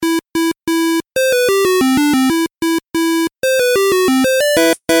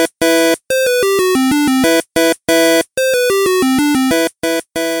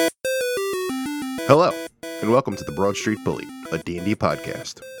Broad Street Bully, a D&D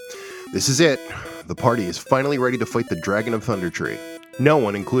podcast. This is it. The party is finally ready to fight the Dragon of Thundertree. No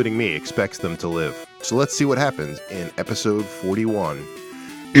one, including me, expects them to live. So let's see what happens in episode 41.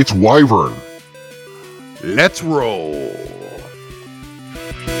 It's Wyvern. Let's roll!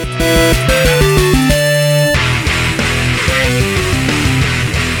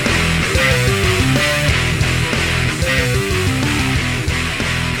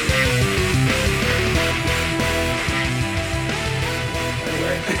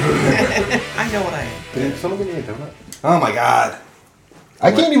 I know what I am. Can someone give me a donut? Oh my god.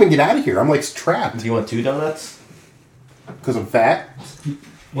 I can't even get out of here. I'm like trapped. Do you want 2 donuts? Because I'm fat?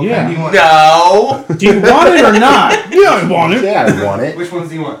 What kind do you want? No! Do you want it or not? Yeah, I want it. Yeah, I want it. Which ones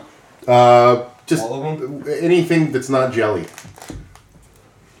do you want? Just All of them? anything that's not jelly.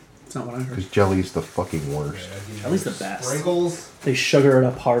 That's not what I heard. Because jelly's the fucking worst. Jelly's the best. Sprinkles. They sugar it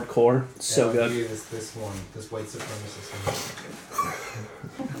up hardcore. It's so I'll good. give you this one, this white supremacist one.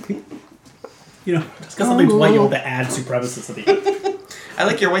 You know, just because something's white, you want to add supremacists at the end. I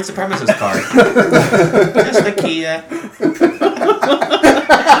like your white supremacist card. Just the Kia.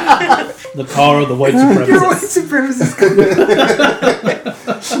 The car of the white supremacists. supremacist.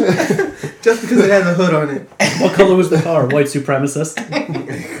 Just because it has a hood on it. What color was the car? White supremacist?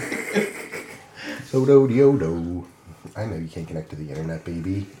 So-do-de-o-do. I know you can't connect to the internet,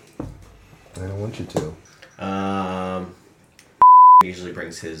 baby. I don't want you to. Usually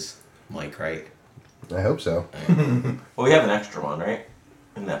brings his mic, right? I hope so. Well, we have an extra one, right?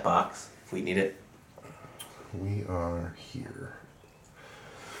 In that box, if we need it. We are here.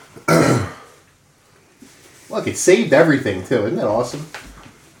 Look, it saved everything, too. Isn't that awesome?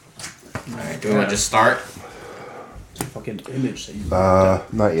 Alright, do we want to just start? Fucking image that you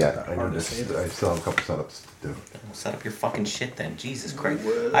Not yet. I Hard need to save it. I still have a couple setups to do. We'll set up your fucking shit then. Jesus Christ.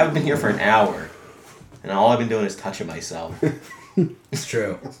 I've been here for an hour. And all I've been doing is touching myself. It's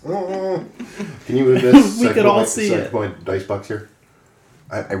true. Can you move this? We could all see second it. point dice box here.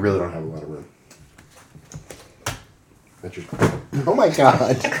 I really don't have a lot of room. That's just, oh my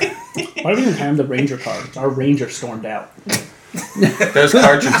god! Why do we even have the ranger cards? Our ranger stormed out. Those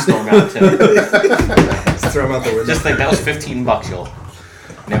cards should storm out too. Just throw them out the window. Just think that was $15 you'll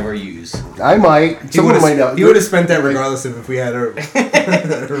never use. I might. Someone might know. He would have spent that regardless of if we had a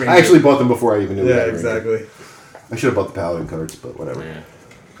I actually bought them before I even knew. Yeah, that exactly. I should have bought the paladin cards, but whatever. Yeah.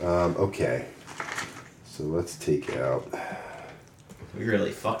 Okay. So let's take out. We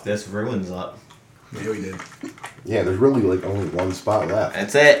really fucked this ruins up. Yeah, we did. Yeah, there's really like only one spot left.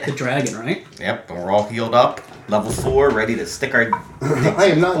 That's it. The dragon, right? Yep, and we're all healed up. Level 4, ready to stick our... I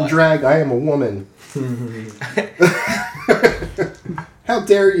am not drag. I am a woman. How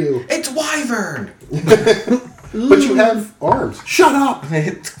dare you? It's Wyvern! But you have arms. Shut up!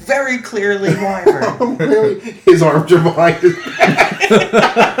 It's very clearly Wyvern. Really? His arms are behind his back.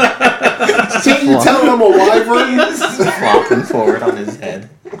 Can't you tell I'm a wyvern? He's flopping forward on his head.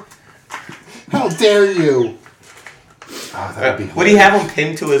 How dare you? Oh, that would be Would he have him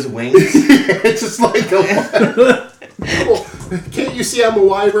pinned to his wings? It's just like a... Well, can't you see I'm a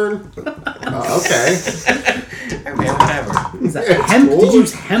wyvern? Okay. Hey, man, whatever. Is that Yeah, hemp? cool. Did you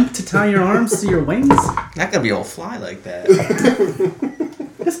use hemp to tie your arms to your wings? Not gonna be able to fly like that.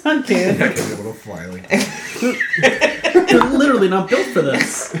 Yes, I can. Not gonna be able to fly like You're literally not built for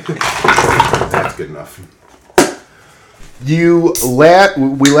this. That's good enough.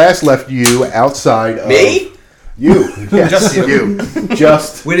 We last left you outside of... Me? You. Yes, Just you.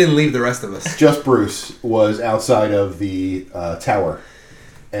 Just... We didn't leave the rest of us. Just Bruce was outside of the tower.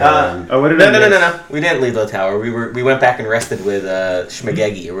 And No. We didn't leave the tower. We went back and rested with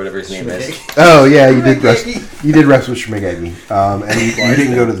Schmagegi or whatever his name is. oh yeah, you did rest. You did rest with Schmagegi, and you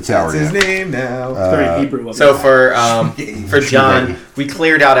didn't go to the tower That's his yet. name now. Very Hebrew of So it. for John, Schmagegi. we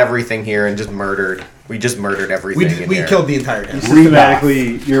cleared out everything here and just murdered. We just murdered everything. We killed the entire town.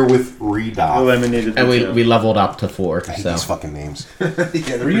 Systematically You're with Redoff. eliminated And the we, show. we leveled up to 4. I hate So these fucking names.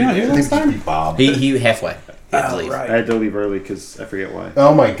 Were you not here last time? Bob. he halfway. He had to leave. I had to leave early because I forget why.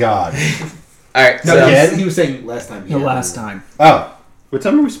 Oh my god. All right. No, So he was saying last time. The last time. Oh. What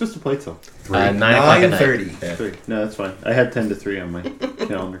time are we supposed to play till? 9 o'clock at night. 9:30. Yeah. 3. No, that's fine. I had 10 to 3 on my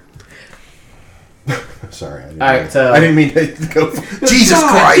calendar. Sorry. All right. So I didn't mean to go. Jesus God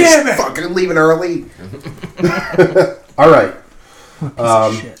Christ! damn it! Fucking leaving early. All right.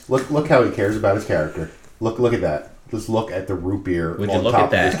 Shit. Look how he cares about his character. Look at that. Just look at the root beer would on you look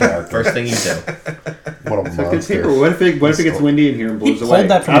top at of his that? character. First thing you do. What a Fucking monster. paper. What if it gets windy in here and blows pulled away?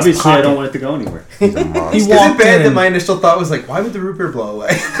 that from his Obviously, I pocket. don't want it to go anywhere. He's a monster. He Is it walked bad in. that my initial thought was like, why would the root beer blow away?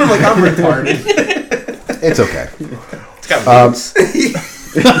 I'm like, I'm retarded. It's okay. It's got roots.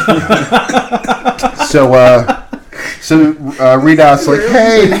 So, So Redout's like,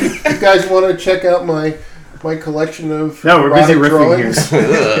 hey, you guys want to check out my collection of No, we're busy erotic riffing drawings?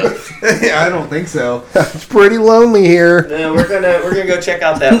 here. I don't think so. It's pretty lonely here. Yeah, we're gonna go check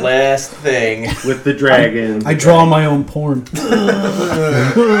out that last thing. With the dragon. I draw my own porn.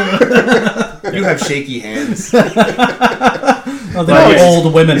 You have shaky hands. Oh, they're like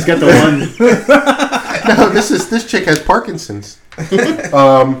old women. He's got the one. No, this chick has Parkinson's.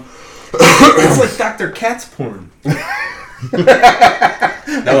 It's like Dr. Katz porn.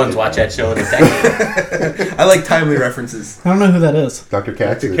 No one's watched that show in a decade. I like timely references. I don't know who that is. Dr.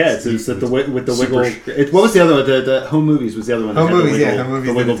 Katz. The cats. It's with the wiggle. super- What was the other one? The home movies was the other one. that Home had the movies, yeah, wiggle- home movies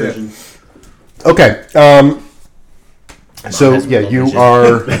The wiggle did it vision. Okay. So has yeah, wiggle you vision.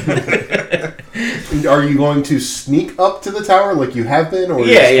 are. Are you going to sneak up to the tower like you have been, or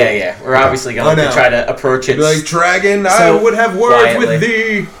Yeah. We're obviously going Oh, no. to try to approach it. Be like, Dragon, So, I would have words quietly. with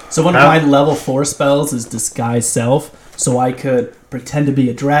thee. So one of my level 4 spells is disguise self, so I could pretend to be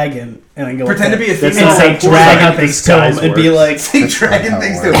a dragon and then go Pretend to be a That's female. and say not how dragon this things to him disguise and be works. like, Say dragon how it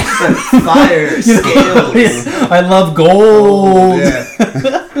things to works. him. Fire, scales. I love gold. Yeah.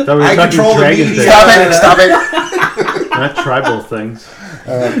 Thought we were I talking control the dragon media. things, Stop it! not tribal things.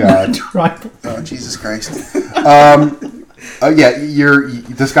 Oh God! Right. Oh Jesus Christ! Yeah, your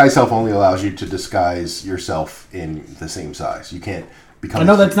disguise self only allows you to disguise yourself in the same size. You can't become. I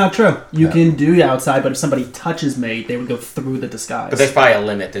know that's not true. You Yeah. can do outside, but if somebody touches me, they would go through the disguise. But there's probably a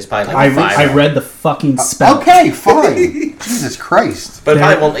limit. There's probably like five. I read the fucking spell. Okay, fine. Jesus Christ! But it There-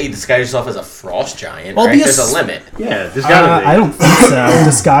 probably won't let you disguise yourself as a frost giant, Well, right? because- There's a limit. Yeah, there's gotta be. I don't think so.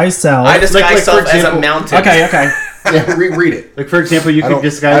 Disguise self. I disguise like, for myself as a example- mountain. Okay. Yeah, read it. Like, for example, you I could don't-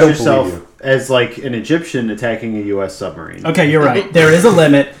 disguise I don't yourself believe as like an Egyptian attacking a U.S. submarine. Okay, you're right. There is a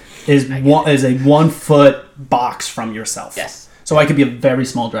limit. Is a 1 foot box from yourself. Yes. So I could be a very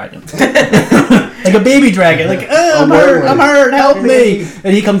small dragon, like a baby dragon. Like, oh, I'm hurt, help me!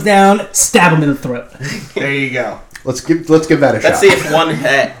 And he comes down, stab him in the throat. There you go. Let's give that a Let's shot. see if one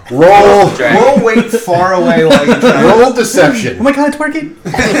hit. Roll. Dragon. We'll wait far away while you try. Roll Oh deception. my god, it's working!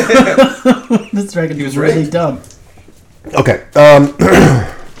 This dragon He is was really rigged. dumb. Okay.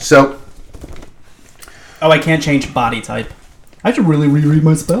 So Oh, I can't change body type. I should really reread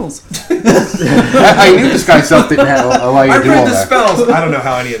my spells. I knew disguise self didn't allow you I to do all read the that. spells. I don't know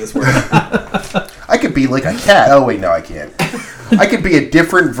how any of this works. I could be like a cat. Oh wait, no, I can't. I could be a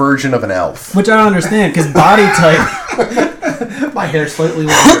different version of an elf. Which I don't understand, because body type... My hair's slightly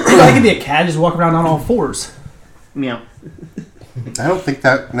longer. I could be a cat, just walk around on all fours. Meow. I don't think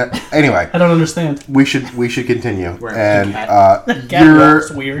that. No, anyway, I don't understand. we should continue. Right, And Cat you're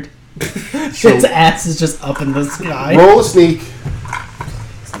walks weird. Its ass is just up in the sky. roll a sneak.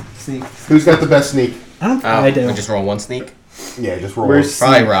 Sneak. Who's got the best sneak? I don't think Oh, I do. I just roll one sneak. Yeah, just roll. Where's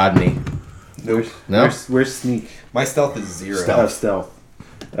Probably Rodney. Nope. No. Where's sneak? My stealth is 0. Stealth.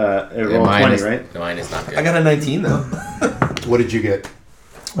 It Yeah, rolled mine 20, is, right? Mine is not good. I got a 19 though. What did you get?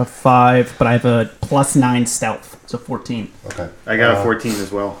 A 5, but I have a +9 stealth, so 14. Okay, I got a 14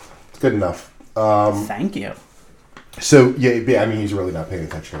 as well. it's good enough. Thank you. So yeah, I mean he's really not paying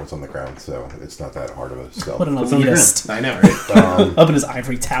attention to what's on the ground, so it's not that hard of a stealth. What an What's on the elitist. I know, right? Up in his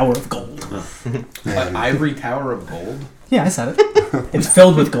ivory tower of gold. An ivory tower of gold. Yeah, I said it. It's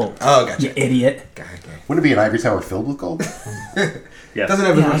filled with gold. Oh, gotcha. You idiot. Okay. Wouldn't it be an ivory tower filled with gold? Yes. Doesn't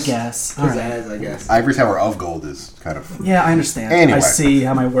have Yeah, I as much guess. All right. pizzazz, I guess. Ivory tower of gold is kind of Yeah, I understand. Anyway. I see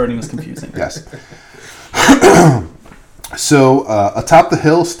how my wording was confusing. yes. So, atop the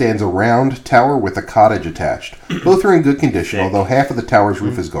hill stands a round tower with a cottage attached. Both are in good condition, although half of the tower's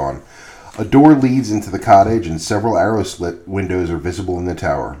roof is gone. A door leads into the cottage, and several arrow-slit windows are visible in the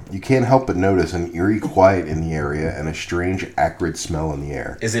tower. You can't help but notice an eerie quiet in the area and a strange, acrid smell in the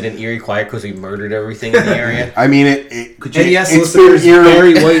air. Is it an eerie quiet because we murdered everything in the area? I mean, And yes, it's listeners, been eerie.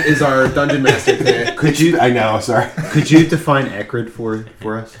 Barry White is our dungeon master today. Could you I know, sorry. could you define acrid for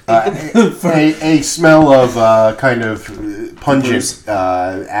us? A smell of kind of pungent,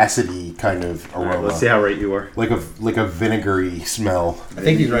 acidy kind of All aroma. right, let's see how right you are. Like a vinegary smell. I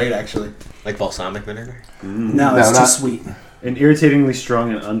think he's right, actually. Like balsamic vinegar? No, No, it's too not- sweet. An irritatingly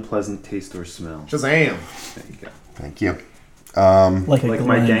strong and unpleasant taste or smell. Shazam. There you go. Thank you. Like a Like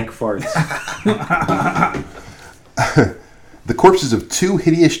my Glen. dank farts. The corpses of 2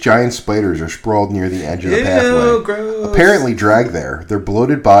 hideous giant spiders are sprawled near the edge of the Ew, pathway. gross. Apparently dragged there. Their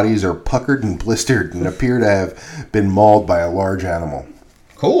bloated bodies are puckered and blistered and appear to have been mauled by a large animal.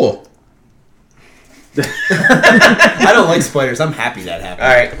 Cool. I don't like spiders. I'm happy that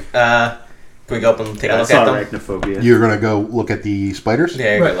happened. Alright, Can we go up and take a I look saw at them? arachnophobia. You're gonna go look at the spiders?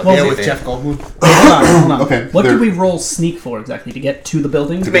 Yeah, go Right, look well, at Yeah, with it. Jeff Goldblum. Hold on. Okay, What they're- did we roll sneak for exactly? To get to the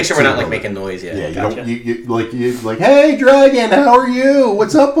building? To make sure we're not like Building. making noise yet. Yeah, you Gotcha. don't. You like, hey, dragon, how are you?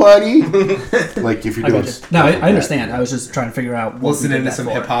 What's up, buddy? Like if you're I doing. got you. No, I understand. I was just trying to figure out what Listening we to did some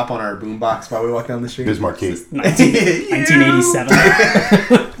that hip hop on our boombox while we walk down the street. Bismarck Key. 1987.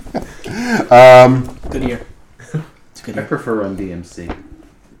 Good year. It's a good I year. prefer Run DMC.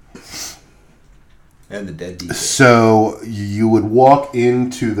 And the dead DJ. So you would walk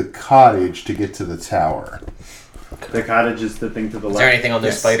into the cottage to get to the tower. The cottage is the thing to the Is there left. anything on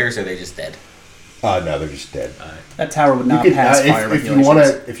those Yes. spiders, or are they just dead? No, they're just dead. That tower would You not could, pass fire if you regulations. want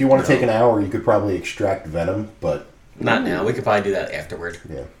to, if you want to take an hour, you could probably extract venom, but Not now. We could probably do that afterward.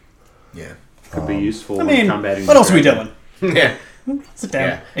 yeah. Yeah. Could be useful I mean, in combating. what the else are we dragon. doing? Yeah. Sit down.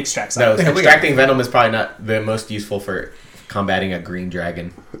 Yeah. Extract No, something. extracting venom is probably not the most useful for combating a green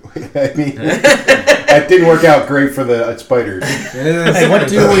dragon. I mean, that didn't work out great for the spiders. Hey, what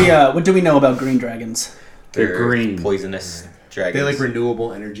do we know about green dragons? They're green. Poisonous dragons. They like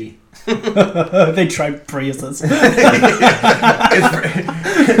renewable energy. They try Priuses.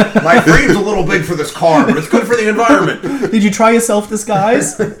 My frame's a little big for this car, but it's good for the environment. Did you try a self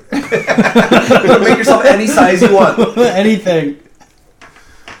disguise? Make yourself any size you want. Anything.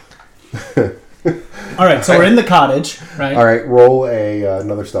 All right, so we're in the cottage, right? All right, roll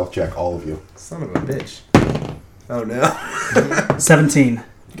another stealth check, all of you. Son of a bitch. Oh no. 17.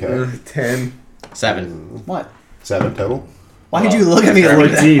 Okay, 10. 7. What? 7 total. Why did you look at me like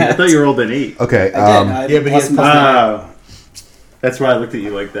 14. I that? thought you rolled an 8. Okay, I did. yeah, but he has Plus- Oh. That's why I looked at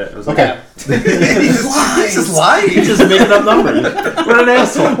you like that. I was like, okay. He's just lying. He's just making up numbers. What an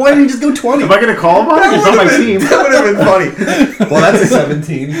asshole. Why didn't you just go 20? Am I going to call him on it? He's on my team. That would have been funny. Well, that's a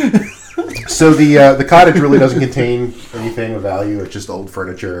 17. So the cottage really doesn't contain anything of value. It's just old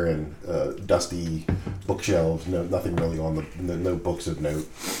furniture and dusty bookshelves. No, nothing really on no books of note.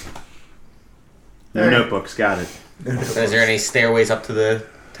 No notebooks. Got it. Is there any stairways up to the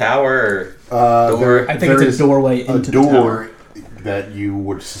tower? Or There- I think there it's a is doorway a into the door tower. that you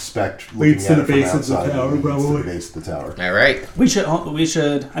would suspect looking Leads at to it the from base of the outside tower, leads to probably. the base of the tower. all right. We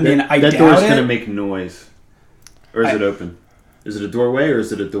should, I mean, I that doubt door's going to it. make noise. Or is it open? Is it a doorway or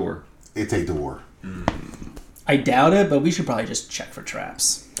is it a door? It's a door. I doubt it, but we should probably just check for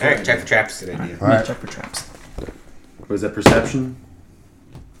traps. All right, check for traps. Good idea. All right. Check for traps. Was that perception?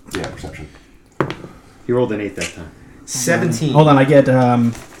 Yeah, perception. He rolled an 8 that time. 17. Hold on, I get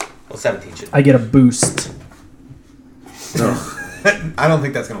Well, 17 should. a boost. I don't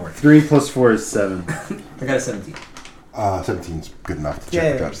think that's going to work. 3 plus 4 is 7. I got a 17. 17's good enough to check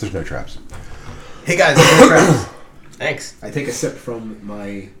Yay. for traps. There's no traps. Hey guys, no traps. Thanks. I take a sip from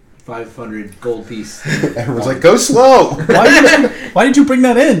my 500 gold piece. Everyone's like, go slow. Why did you bring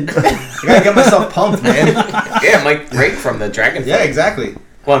that in? I gotta get myself pumped, man. Yeah, it might break from the dragon. Yeah, fight. exactly.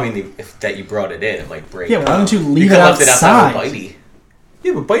 Well, I mean, if that you brought it in, it might break. Yeah, why don't you You leave could it have left it outside outside? with Bitey.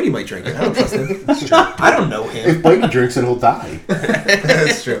 Yeah, but Bitey might drink it. I don't trust him. That's true. I don't know If him. Bitey drinks it, he'll die.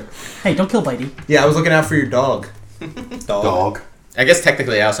 That's true. Hey, don't kill Bitey. Yeah, I was looking out for your dog. Dog. I guess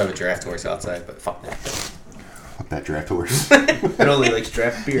technically I also have a giraffe horse outside, but fuck that. Fuck that draft horse. It only likes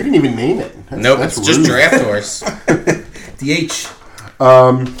draft You beer. didn't even name it. That's, Nope, that's it's just rude. giraffe horse. DH.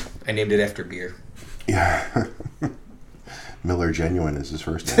 I named it after beer. Yeah. Miller Genuine is his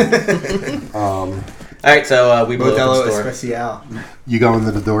first name. All right, so we blew Modelo open the store. Especial. You go into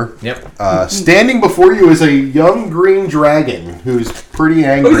the door. Yep. Standing before you is a young green dragon who's pretty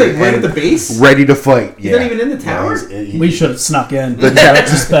angry Oh, he's like right at and the base? ready to fight. He's not even in the tower? We should have snuck in.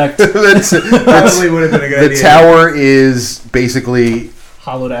 Retrospect. Probably would have been a good The idea. tower is basically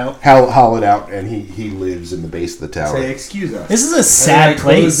Hollowed out. hollowed out, and he lives in the base of the tower. Say, excuse us. This is a And sad then I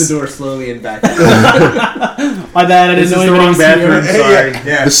close place. the door slowly and back. My bad, I didn't This know is the anybody wrong was bathroom. here. Sorry.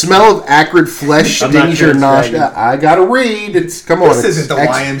 Yeah. The smell of acrid flesh I'm not stings your sure it's nostrils. dragon. I gotta read. It's come on. This it's isn't the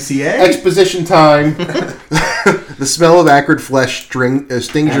YMCA. Exposition time. The smell of acrid flesh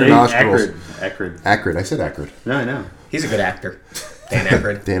stings your nostrils. Acrid. Acrid. I said acrid. No, I know. He's a good actor. Dan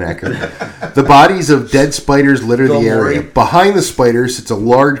Aykroyd. Dan Aykroyd. The bodies of dead spiders litter Bill the area. Murray. Behind the spiders sits a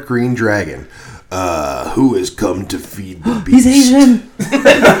large green dragon. Who has come to feed the beast? He's Asian.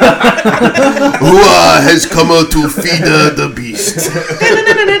 Who has come out to feed the beast?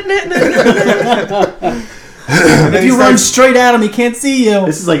 If you run straight at him, he can't see you.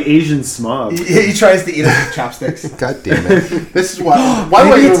 This is like Asian smog. He tries to eat it with chopsticks. God damn it. This is why. Why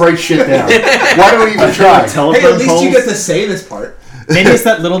do I even write shit down? Why do I even try? Hey, at least you get to say this part. Maybe it's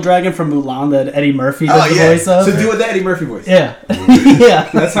that little dragon from Mulan that Eddie Murphy does Oh, the yeah. voice of. So do it with the Eddie Murphy voice. Yeah. Yeah.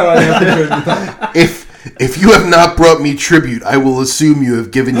 That's how I have to do it. If If you have not brought me tribute, I will assume you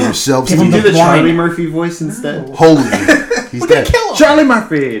have given yourselves Give to him Do me. the wine. Charlie Murphy voice instead. Holy. He's dead. Charlie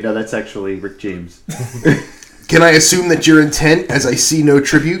Murphy! No, that's actually Rick James. Can I assume that your intent, as I see no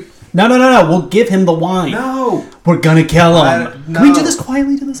tribute? No. We'll give him the wine. No. We're gonna kill him. No. Can we do this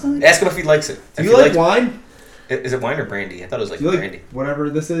quietly to the side? Ask him if he likes it. Do If you he like likes- wine? Is it wine or brandy? I thought it was like Do you like brandy. whatever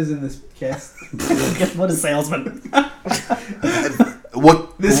this is in this cast? What a salesman.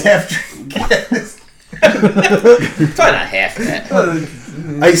 What? This half drink cast. It's probably not half that.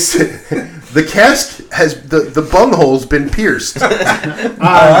 I said, the cask has the bunghole's been pierced.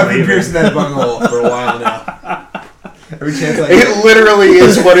 I've been piercing that bunghole for a while now. Every chance I get. It literally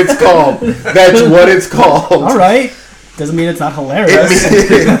is what it's called. That's what it's called. All right. Doesn't mean it's not hilarious.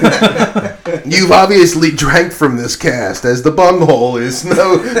 You've obviously drank from this cast, as the bunghole is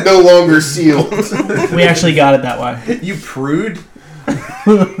no longer sealed. We actually got it that way. You prude?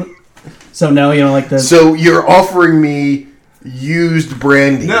 So no, you don't like the. So you're offering me used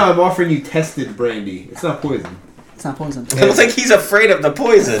brandy. No, I'm offering you tested brandy. It's not poison. It's not poison. It looks like he's afraid of the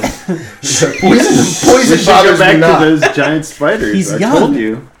poison. Poison We bothers should go me back not. to those giant spiders. He's I young. told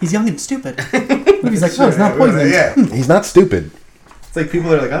you. He's young and stupid. He's like, no, it's not poison. Yeah. He's not stupid. It's like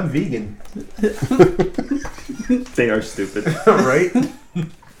people are like, I'm vegan. They are stupid. Right?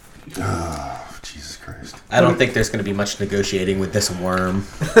 Oh, Jesus Christ. I don't think there's going to be much negotiating with this worm.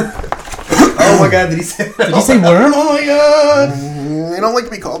 Oh my god, did he say that? Did you say worm? Oh my god. I don't like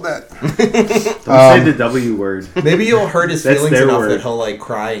to be called that. Don't say the W word. Maybe you'll hurt his That's feelings their enough word. that he'll like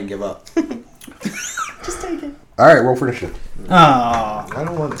cry and give up. Just take it. All right, roll for initiative. Oh. I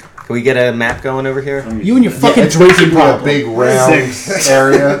don't want it. Can we get a map going over here? You and your fucking it's drinking basically a problem. big round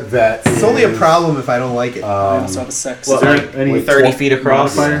area that It's only a problem if I don't like it. I also have a 6. Well, Like any 30 feet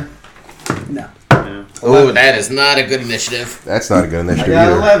across? modifier? No. Yeah. Oh, that is not a good initiative. That's not a good I initiative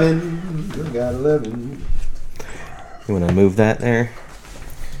got either. 11. I got 11. You want to move that there?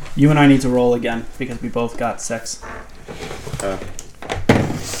 You and I need to roll again because we both got 6. Uh.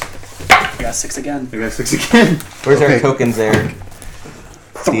 I got 6 again. I got 6 again. Where's Okay. our tokens there?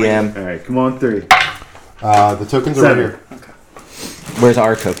 DM. All right, come on, 3. The tokens are 7. right here. Where's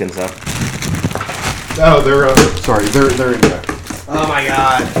our tokens though? Oh, they're sorry, they're in there. Oh my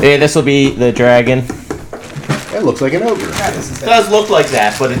god. Yeah, this will be the dragon. It looks like an ogre. It does look like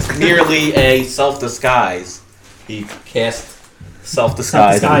that, but it's merely a self-disguise. He cast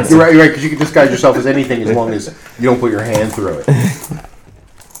self-disguise. Self-disguise. You're right, because you can disguise yourself as anything as long as you don't put your hand through it.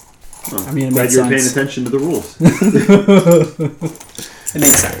 I mean, it Glad makes you're paying sense. attention to the rules. It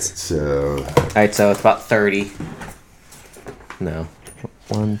makes sense. So, Alright, so it's about 30. No.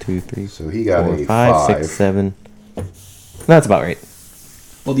 1, 2, 3, so he got 4, a 5, 6, 7. That's about right.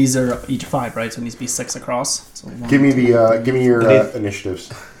 Well, these are each 5, right? So it needs to be 6 across. So Give me your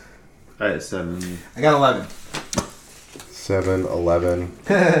initiatives. All right, 7. I got 11. 7, 11.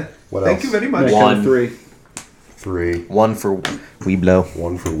 What else? Thank you very much. One. 3. 3. 1 for Weeblo.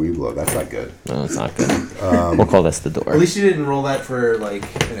 1 for Weeblo. That's not good. No, it's not good. We'll call this the door. At least you didn't roll that for like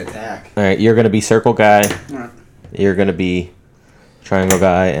an attack. Alright, you're going to be circle guy. Alright. You're going to be triangle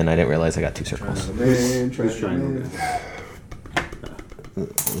guy, and I didn't realize I got 2 circles. Who's triangle?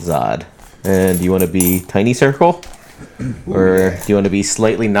 Zod. And do you want to be tiny circle? Or do you want to be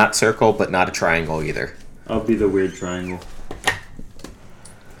slightly not circle, but not a triangle either? I'll be the weird triangle.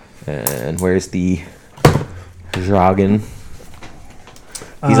 And where's the dragon?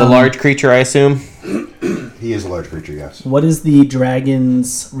 He's a large creature, I assume. He is a large creature, yes. What is the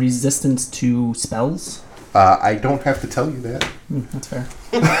dragon's resistance to spells? I don't have to tell you that. That's fair.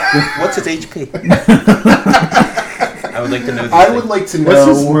 What's its HP? I would like to know. I would like to What's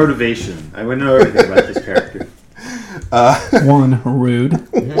his know motivation? I want to know everything about this character. 1, rude.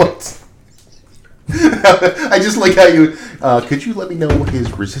 what. I just like how you. Could you let me know what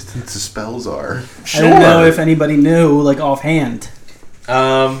his resistance to spells are? I didn't know if anybody knew, like, offhand.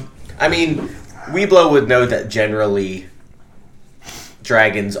 I mean, Weeblo would know that generally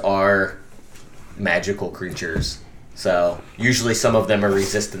dragons are magical creatures. So, usually some of them are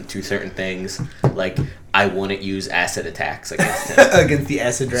resistant to certain things. Like, I wouldn't use acid attacks against him. Against the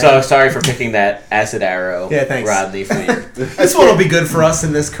acid dragon. So, sorry for picking that acid arrow, Yeah, thanks. Rodney, for your... This one will be good for us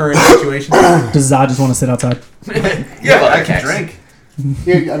in this current situation. Does Zod just want to sit outside? You have other attacks.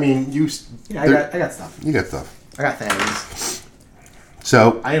 Yeah, I mean, you. Yeah, I got stuff. You got stuff. I got things.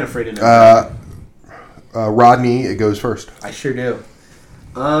 So, I ain't afraid of no. Rodney, it goes first. I sure do.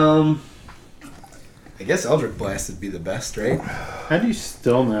 I guess Eldritch Blast would be the best, right? How do you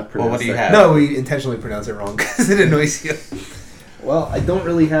still not pronounce Well, what do you that? have? No, we intentionally pronounce it wrong because it annoys you. Well, I don't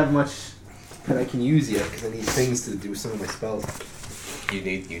really have much that I can use yet because I need things to do some of my spells. You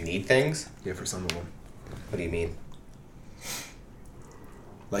need things? Yeah, for some of them. What do you mean?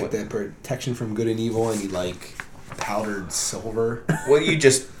 Like What? the protection from good and evil, and you like powdered silver. Well, you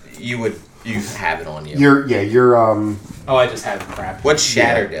have it on you. You're Oh, I just have crap. What's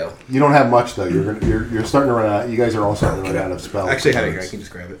Shatter do? you don't have much though. You're starting to run out. You guys are all starting to run out of spells. Actually, I have it here. I can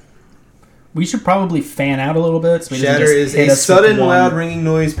just grab it. We should probably fan out a little bit. So we Shatter just is hit a us with sudden, one. loud, ringing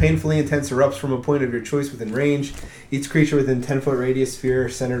noise, painfully intense, erupts from a point of your choice within range. Each creature within 10-foot radius sphere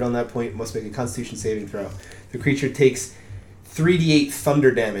centered on that point must make a Constitution saving throw. The creature takes 3d8 thunder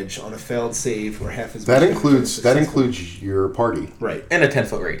damage on a failed save, or half as much. That damage on a includes successful- your party. right. In a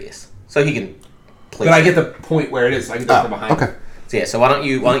 10-foot radius, so he can. Place But I it. get the point where it is. So I can go from behind. Okay. So yeah. So why don't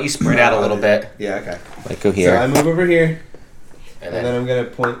you spread out a little bit? Yeah. Okay. Like go So here, I move over here, and and then I'm gonna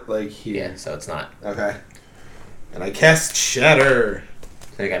point like here. yeah. So it's not. Okay. And I cast Shatter.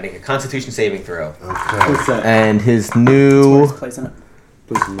 So you gotta make a Constitution saving throw. Okay. What's that? And his Where's new the place in it?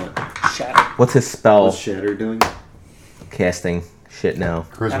 Placing that. Shatter. what's his spell What's Shatter doing? casting? Shit, no.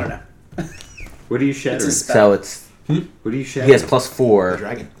 Charisma. I don't know. What are you It's a shattering? spell. So it's What are you shattering? he has The +4,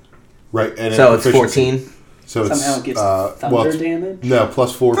 dragon. Right. And so then it's proficiency. 14. So it's Somehow it gives thunder well, it's- damage. No,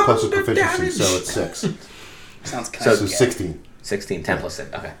 +4 plus a Thunder proficiency, damage. so it's 6. Sounds kind So of So 16. 16, 10 plus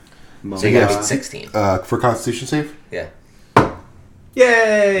 6. Okay. Mom. So you gotta Yeah. beat 16. For Constitution save, Yeah.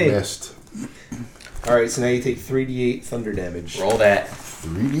 Yay! missed. All right. So now you take 3d8 thunder damage. Roll that.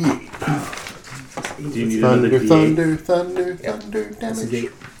 3d8. Do you need another D8? Thunder Yep. That's a damage.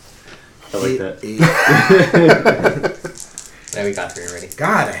 date. I like that. 8. There we got 3 already.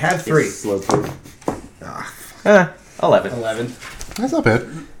 God, I have 3. It's slow proof. 11. 11. That's not bad.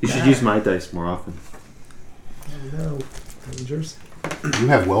 You should use my dice more often. No. Rangers. You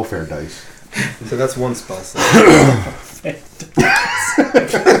have welfare dice. So that's one spell slot.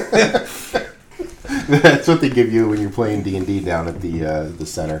 That's what they give you when you're playing D&D down at the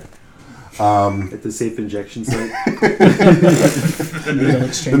center. At the safe injection site. needle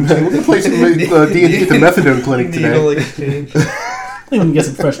exchange. We're gonna play some D&D at the methadone clinic Needle today. exchange. I think we can get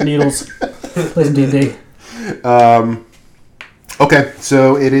some fresh needles. Play some D&D. Okay,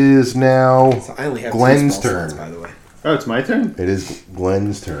 so it is now. So I only have Glenn's 2 spell slots, turn. by the way. Oh, it's my turn? It is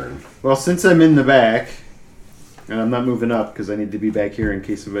Glenn's turn. Well, since I'm in the back, and I'm not moving up because I need to be back here in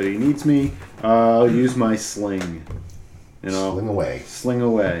case somebody needs me, I'll use my sling. And I'll Sling away. sling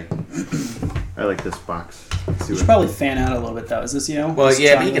away. I like this box. Let's see You should probably fan out a little bit, though. Is this you? Well, This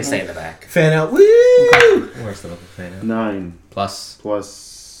yeah, but he triangle can stay thing? in the back. Fan out. Woo! Where's the fan? 9 Plus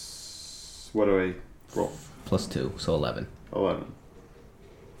plus. What do I roll? +2, so 11. 11.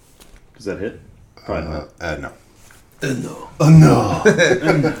 Does that hit? Probably not. No. No.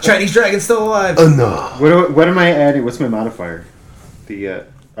 No. Chinese dragon still alive. No. What am I adding? What's my modifier? The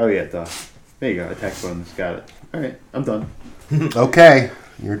oh yeah, duh. There you go. Attack bonus. Got it. All right, I'm done. Okay,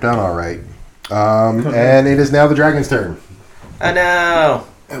 you're done. All right. And it is now the dragon's turn. Oh no!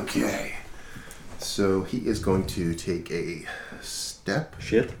 Okay. So he is going to take a step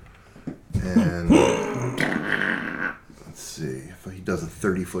Shit. and let's see if he does a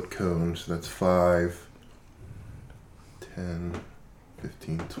 30-foot cone. So that's 5, 10,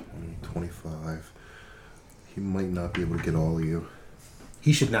 15, 20, 25. He might not be able to get all of you.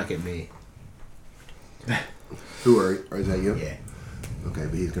 He should not get me. Who are? Is that you? Yeah. Okay,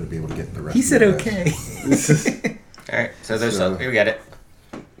 but he's going to be able to get the rest. He of said you guys. okay. Alright, so there's So- here we got it.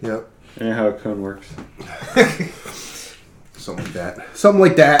 Yep. And how a cone works. Something like that. Something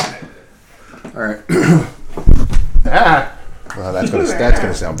like that. All right. Well, that's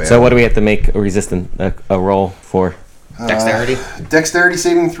gonna sound bad. So what do we have to make a resistant a roll for? Dexterity? Dexterity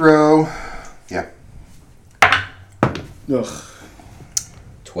saving throw. Yeah. Ugh.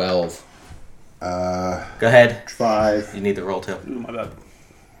 12. Uh, Go ahead. 5. You need the roll too. Ooh, my bad.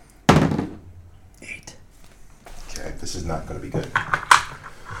 8. okay, this is not gonna be good.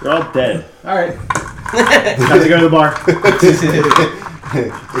 You're all dead. All right. Time to go to the bar.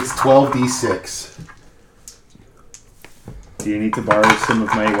 It's 12d6. Do you need to borrow some of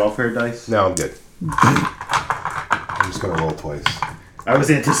my welfare dice? No, I'm good. I'm just gonna roll twice. I was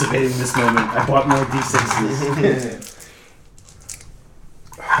anticipating this moment. I bought more d6s.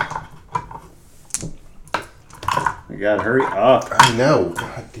 I gotta hurry up. I know.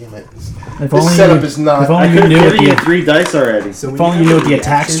 God damn it. If This only setup you, is not. if I only could you have knew what given you the 3 dice already. So if when only you you knew have what the a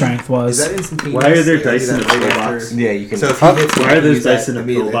attack reaction, strength was. Is that instantaneous? Why are there Or dice is in that a right toolbox? after- Yeah, you can. So if he Huh? hits me, Why I are can those use dice that in a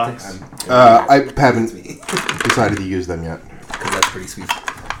immediately. toolbox? I haven't decided to use them yet. Because that's pretty sweet.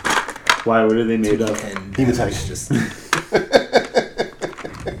 Why? What are they made of? And Hematite. just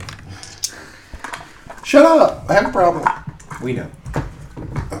Shut up! I have a problem. we know.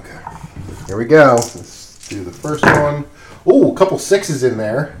 Okay. Here we go. Let's do the first one. Oh, a couple 6s in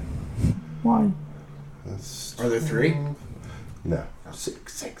there. Why? Let's Are there 3? No.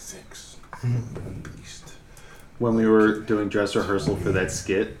 666. Beast. When we were doing dress rehearsal for that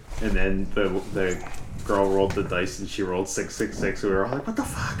skit, and then the girl rolled the dice and she rolled 666, we were all like, "What the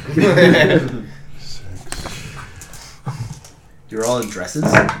fuck?" 6. You're all in dresses?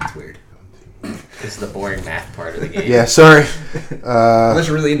 It's weird. This is the boring math part of the game. Yeah, sorry. Unless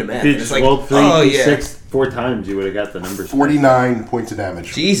you're really into math. If you It's just like, rolled 3 oh, yeah. 6 4 times, you would have got the numbers. 49 points of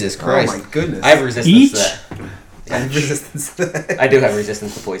damage. Jesus Christ. Oh my goodness. I have resistance Each? to that. I have resistance to that. I do have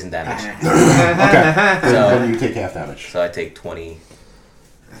resistance to poison damage. Okay. So- Then you take half damage. So I take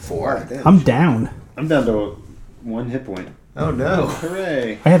 24. Damn. I'm down. I'm down to 1 hit point. Oh no.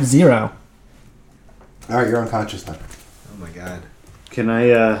 Hooray! I have 0. All right, you're unconscious then. Oh my god. Can I?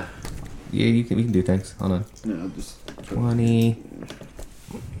 Yeah, we can do things. Hold on. No, just 20.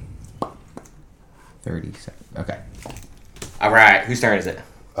 37. Okay. Alright, whose turn is it?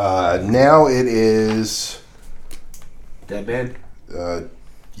 Now it is. Dead man.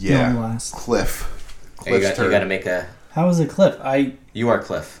 Yeah. Going last. Cliff. Hey, you Cliff's got to turn. make a. How is it Cliff? You are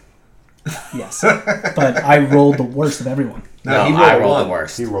Cliff. Yes. But I rolled the worst of everyone. No, he I rolled rolled one. the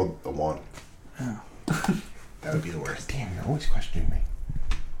worst. He rolled the 1. That would be the worst. Damn, you're always questioning me.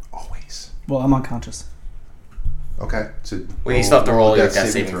 Always. Well, I'm unconscious. Okay. So Well, you still have to roll your death death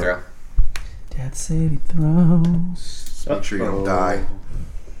saving throw. Death saving throw. Just make sure you don't die.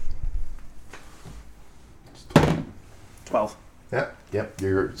 12. Yep.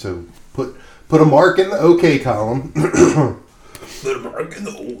 You're so put a mark in the OK column. Put a mark in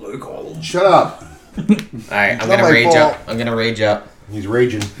the old column. Shut up. Alright, I'm not gonna my rage fault. up. I'm gonna rage up. He's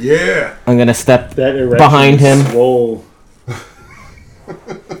raging. Yeah. I'm gonna step that erection behind him. Swole.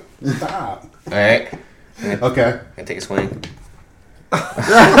 Stop. Alright. Okay. I take a swing.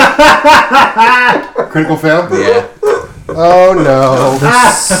 Critical fail. Yeah. Oh no.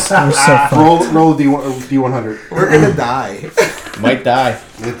 We're so fucked. roll a D100. We're gonna die. Might die.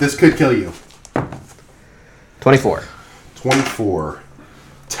 This could kill you. 24. 24.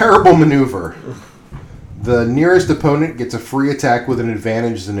 Terrible maneuver. The nearest opponent gets a free attack with an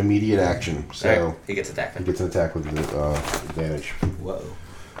advantage as an immediate action. So Alright, he gets attacked. he gets an attack with advantage. Whoa.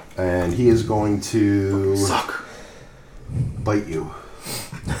 And he is going to bite you.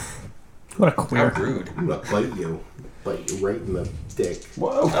 What a How queer. rude. I'm gonna bite you. Bite you right in the dick.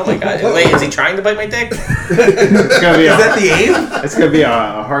 Oh my god. Wait, is he trying to bite my dick? It's gonna be Is that the aim? It's gonna be a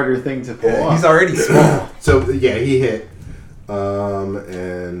harder thing to pull off. He's already small. So yeah, he hit.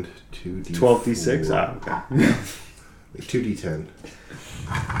 And 2d. 12d6. Ah, okay. 2d10.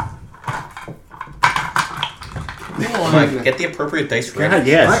 Come on, get the appropriate dice ready. God,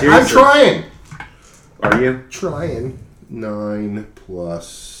 yeah, I'm seriously. trying. Are you? Trying. 9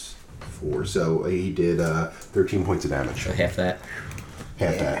 plus 4. So he did 13 points of damage. So half that.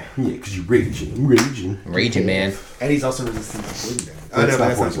 Half that. Yeah, because you're raging. I'm raging. Raging, man. And he's also resistant to poison damage. That's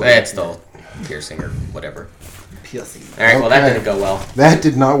not poison. It's still piercing or whatever. Piercing. Alright, well that Okay. didn't go well. That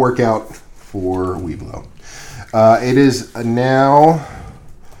did not work out for Weeblo. It is now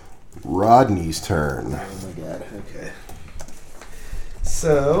Rodney's turn. Oh my god. Okay.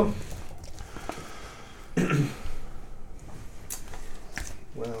 So.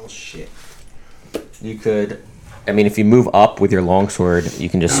 Well, shit. You could, I mean, if you move up with your longsword, you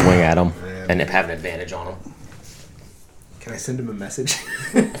can just swing at him and have an advantage on him. Can I send him a message?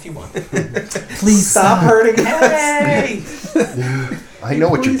 If you want. Please Stop hurting us. Hey! I know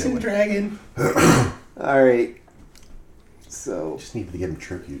what you're Poison doing. dragon. Alright. So. Just need to get him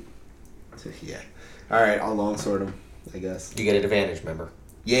tribute. Yeah. Alright, I'll longsword him, I guess. You get an advantage, remember?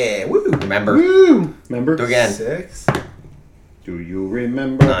 Yeah, woo! Remember? Woo! Remember? Do again. 6. Do you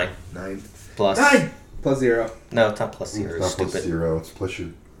remember? 9. 9. Plus. 9! Plus 0. No, it's not plus 0. It's It's not plus stupid. 0. It's plus your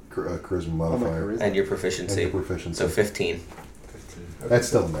charisma Oh, my modifier. charisma. And your proficiency. And your proficiency. So 15. 15. That's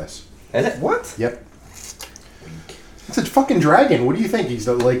still a miss. Is it? What? Yep. It's a fucking dragon. What do you think? He's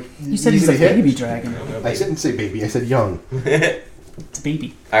like. You said he's a hit? baby dragon. I didn't say baby. I said young. It's a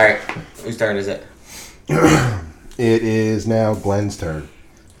baby. Alright. Whose turn is it? It is now Glenn's turn.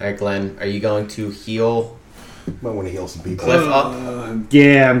 Alright, Glenn. Are you going to heal Might want to heal some people. Cliff up?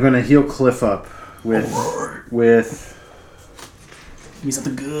 Yeah, I'm gonna heal Cliff up with Give me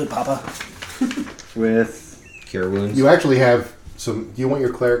something good, Papa. Cure wounds? You actually have some. Do you want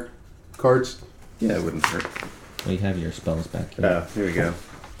your cleric cards? yeah, it wouldn't hurt. Well, you have your spells back here. Oh, here we go.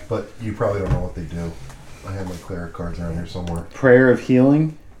 But you probably don't know what they do. I have my cleric cards around here somewhere. Prayer of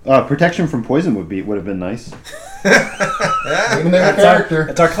healing. Protection from poison would have been nice. Even their character.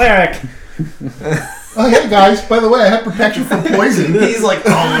 It's our cleric. Oh hey guys! By the way, I have protection from poison. He's like,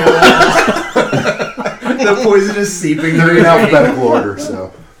 oh. The poison is seeping They're through. in alphabetical order,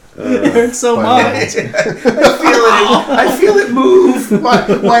 so It hurts so much. I feel it move.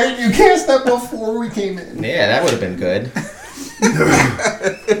 Why didn't you cast that before we came in? Yeah, that would have been good.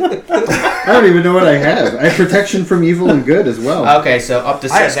 I don't even know what I have. I have protection from evil and good as well. Okay, so up to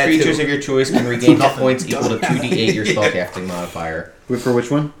I have 6 that creatures too. of your choice can regain hit points equal to 2d8 your spellcasting modifier. For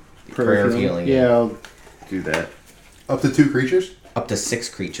which one? Prayer of healing. Yeah, I'll do that. Up to 2 creatures? Up to 6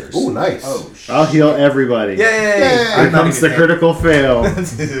 creatures. Oh, nice. I'll heal everybody. Yay! Here comes the critical fail.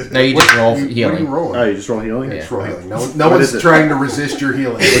 No, you just roll What are you healing. rolling? Oh, you just roll healing? Yeah. Just roll healing. No What one's is it? trying to resist your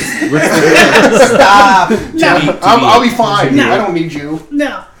healing. What's the Stop! I'll be fine. No. I don't need you.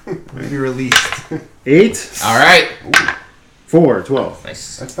 No. Be released. 8? Alright. 4, 12.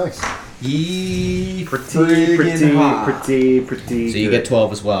 Nice. That's nice. Yee, Pretty So you get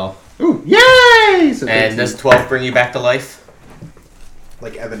 12 as well. Ooh, yay! So And 13. does 12 bring you back to life?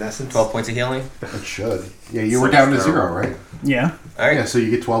 like Evanescence. 12 points of healing? It should. Yeah, you were down to 0, right? Yeah. Alright. Yeah, so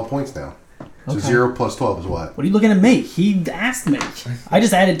you get 12 points now. So Okay. 0 plus 12 is what? What are you looking at me? He asked me. I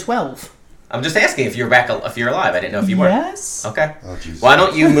just added 12. I'm just asking if you're back, if you're alive. I didn't know if you were. Yes. Okay. Oh, Jesus. Why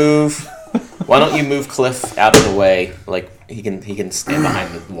don't you move? Why don't you move Cliff out of the way? Like he can stand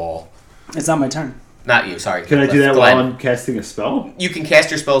behind the wall. It's not my turn. Not you. Sorry. Can I do Cliff. that Glenn. while I'm casting a spell? You can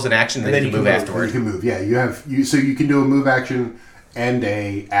cast your spells in action, and then you can move You afterward. can move. Yeah, so you can do a move action and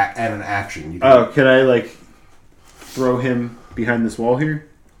an action. You can, Oh, can I, like, throw him behind this wall here?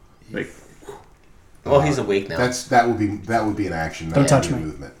 Like, Well, he's awake now. that would be an action. That Don't would touch be a me.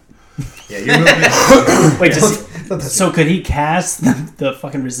 movement. Yeah, you're moving. Wait, so could he cast the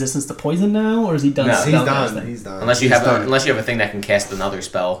fucking resistance to poison now, or is he done? No. He's spellcasting? done. He's done. unless you He's have done. unless you have a thing that can cast another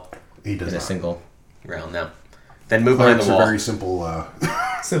spell He does in a not. single round. No. Then move behind Clerics the are wall. very simple.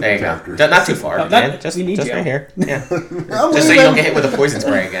 There you go. characters. Not too far, Oh, man. that- Just we need just you. right here. Yeah. I'm Just so you don't get hit with a poison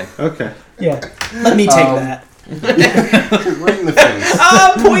spray again. okay. Yeah. Let me take that. right in the face.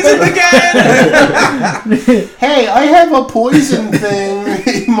 Ah, poisoned again! Hey, I have a poison thing.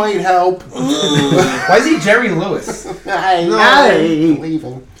 It might help. Why is he Jerry Lewis? I'm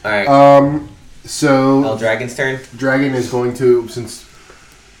leaving. All right. So Dragon's turn. Dragon is going to, since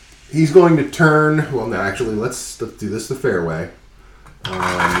he's going to turn. Well, no, actually, let's do this the fair way.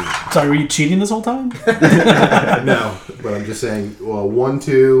 Sorry, were you cheating this whole time? No, but I'm just saying. Well, 1,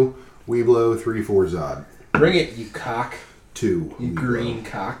 2, Weeblo, 3, 4, Zod. Bring it, you cock. 2. You Weeblo. green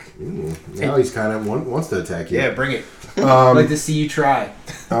cock. Now he's kind of wants to attack you. Yeah, bring it. I'd like to see you try.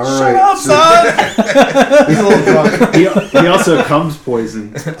 All Shut right. up, son! He's a little drunk. He also comes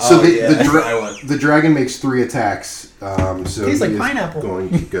poisoned. So I won. the dragon makes 3 attacks. So Tastes he like is pineapple. going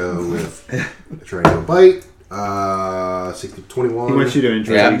to go with trying to bite. 60, 21. He wants you to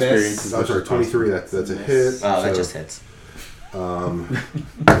enjoy Yeah. the experience. as I'm much sorry, as possible. 23. That's a hit. Oh, that So, just hits.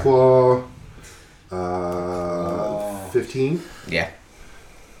 claw. 15, Yeah.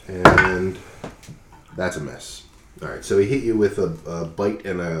 and that's a miss. All right, so he hit you with a bite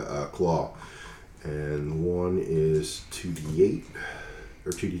and a claw, and one is 2d8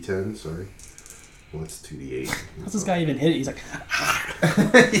 or 2d10. Sorry, what's 2d8? How's this guy even hit it? He's like,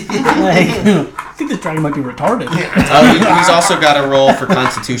 I think this dragon might be retarded. He's also got a roll for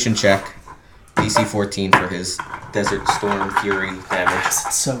Constitution check. DC 14 for his Desert Storm Fury damage.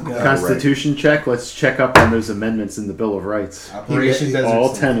 It's so good. Constitution check. Let's check up on those amendments in the Bill of Rights. Operation Desert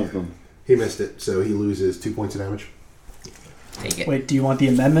All Storm. 10 of them. He missed it, so he loses 2 points of damage. Take it. Wait, do you want the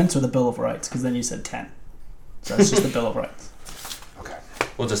amendments or the Bill of Rights? Because then you said 10. So it's just the Bill of Rights. Okay.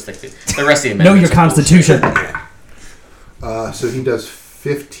 We'll just stick to the rest of the Know amendments. your are bullshit. Constitution. So he does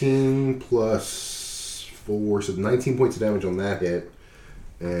 15 plus 4, so 19 points of damage on that hit,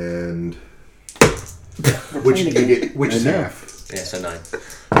 and which you get, which is I know. half, Yeah, so 9.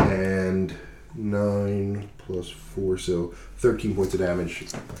 and 9 plus 4, so 13 points of damage,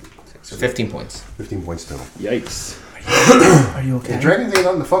 So 15 points. 15 points total. Yikes. Are you okay? The dragons ain't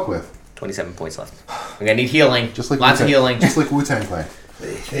nothing to fuck with, 27 points left. I'm gonna need healing. just like Lots of Wu-Tang- healing. just like Wu-Tang Clan.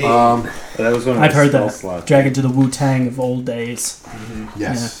 That was one of I've my heard spell that. slots. Dragon to the Wu-Tang of old days.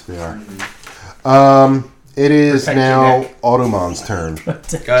 Yes, they are. It is Protect your now neck. Automon's turn. Go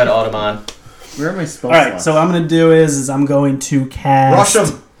ahead, Automon. Where are my spell All right, slots? so what I'm going to do is I'm going to cast...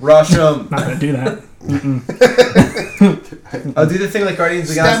 Rush him. Not going to do that. I'll do the thing like Guardians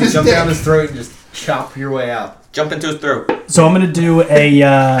of the Stab Galaxy, his jump dick. down his throat and just chop your way out. Jump into his throat. So I'm going to do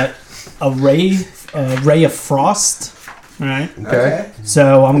a ray of frost. All right. Okay.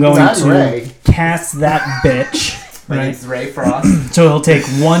 So I'm going Not to Ray. cast that bitch. My Right. name's Ray Frost. So he'll take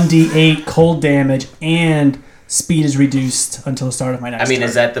 1d8 cold damage and speed is reduced until the start of my next I mean, turn.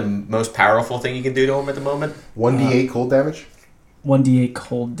 is that the most powerful thing you can do to him at the moment? 1d8 cold damage. 1d8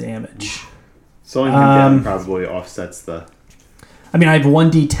 cold damage. Sewing him down probably offsets the... I mean, I have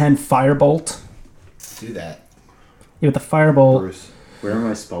 1d10 firebolt. Do that. Yeah, with the firebolt. Bruce, where are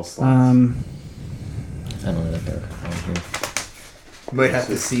my spell slots? I don't know that they're on here. You might have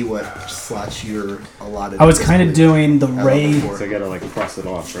to see what slots you're allotted. I was kind of doing the ray. So I gotta like cross it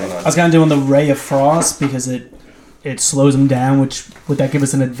off, right? I was kind of doing the ray of frost because it slows him down. Which would that give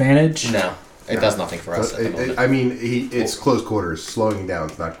us an advantage? No, it does nothing for us at the moment. I mean, it's close quarters. Slowing down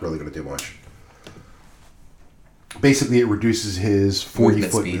is not really going to do much. Basically, it reduces his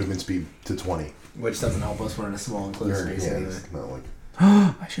 40-foot movement speed to 20. Which doesn't help us. We're in a small enclosed space Yeah, anyway. it's not like.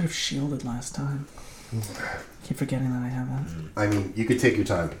 I should have shielded last time. Keep forgetting that I have that. I mean, you could take your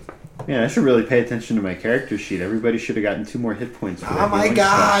time. Yeah, I should really pay attention to my character sheet. Everybody should have gotten 2 more hit points. For Oh that my healing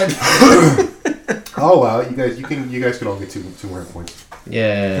god! Oh wow, you guys can all get two more hit points.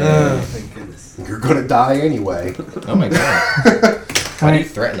 Yeah. Thank goodness. You're gonna die anyway. Oh my god. Why do you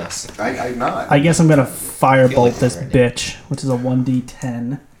threaten us? I'm not. I guess I'm gonna firebolt like this threatening. bitch, which is a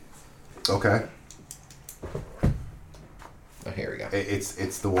 1d10. Okay. Oh, here we go.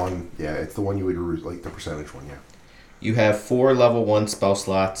 It's the one. Yeah, it's the one you would like the percentage one. Yeah. You have 4 level 1 spell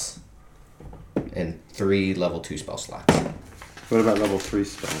slots and 3 level 2 spell slots. What about level 3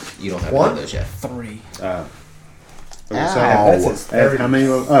 spells? You don't have One? one of those yet. 3. Okay, so Ow. I That have, says I have 30. how many?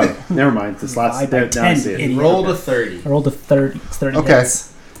 Oh, never mind. The slots Divide by there. Now I 10, see it. idiot. Rolled a 30. I rolled a 30. It's 30 Okay.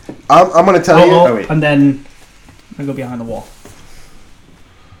 hits. I'm gonna tell you. Oh, wait. And then I go behind the wall.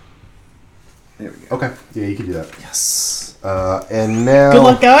 There we go. Okay. Yeah, you can do that. Yes. And now Good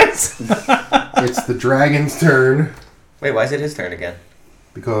luck, guys. it's the dragon's turn Wait, why is it his turn again?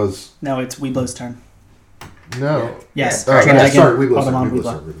 because No, it's Weeblow's turn. no. Yes. Oh, Try yeah, that again. sorry, Weeblo's turn. Automon Weeblo's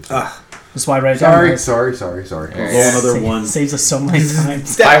Weeblow. turn, Weeblo's turn. That's why I write it down. Sorry. Alright. Roll another one. Saves us so many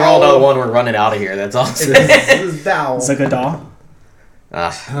times. If I roll another one, we're running out of here. That's all. This is Dow. It's like a doll.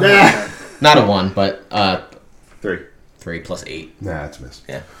 Not a 1, but 3. 3 plus 8. Nah, it's a miss.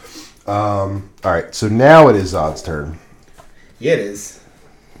 Yeah. All right. So now it is Zod's turn. Yeah, it is.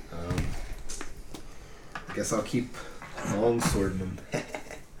 Guess I'll keep longswording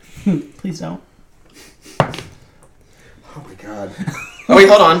him. Please don't. Oh my god. Oh wait,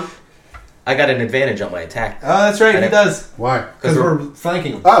 hold on. I got an advantage on my attack. Oh, that's right. He does. Why? Because we're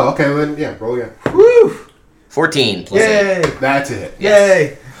flanking him. Oh, okay. Then yeah, roll again. Woo! 14 plus 8. Yay! That's a hit.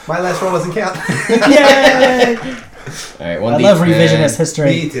 Yay! My last roll doesn't count. Yay! Alright, I love revisionist history.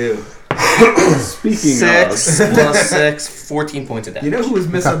 Me too. Speaking 6 plus 6, 14 points of damage. You know who was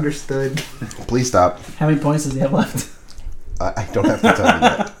misunderstood? Please stop. How many points does he have left? I don't have to tell you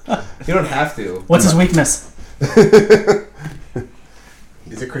that. You don't have to. What's his weakness? Is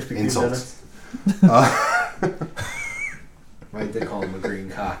it Krispy Kreme Insults. donuts? I did call him a green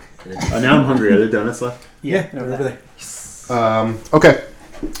cock. now I'm hungry. Are there donuts left? Yeah, over over there. there. Okay.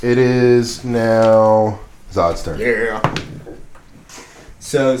 It is now Zod's turn. Yeah.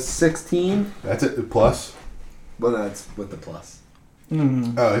 So 16. That's it. Plus. Well, that's with the plus.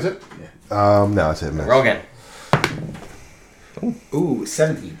 Oh, is it? Yeah. No, it's a miss. Roll again. Ooh,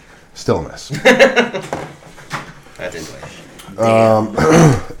 17. Still a miss. That's into it.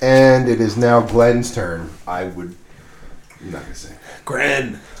 And it is now Glenn's turn. I'm not gonna say.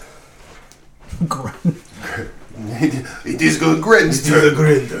 Gren. It is Glenn's turn.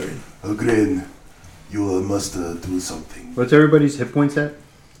 Gren turn. Glenn, you must do something. What's everybody's hit points at?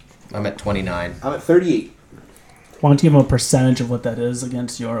 I'm at 29. I'm at 38. Why don't you give him a percentage of what that is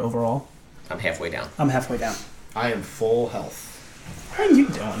against your overall? I'm halfway down. I'm halfway down. I am full health. How are you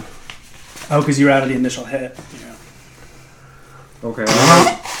doing? Oh, because you were out of the initial hit. Yeah. Okay.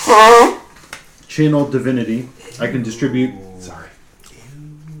 Channel Divinity. I can distribute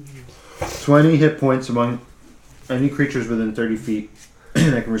 20 hit points among any creatures within 30 feet.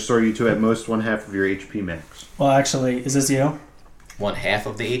 And I can restore you to at most 1/2 of your HP max. Well, actually, is this you? 1/2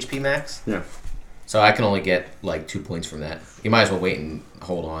 of the HP max? Yeah. So I can only get like 2 points from that. You might as well wait and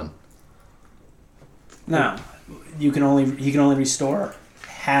hold on. No. He can only restore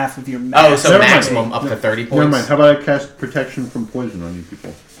half of your Oh, max. so Never mind. maximum up to 30 points? Never mind. How about I cast Protection from Poison on you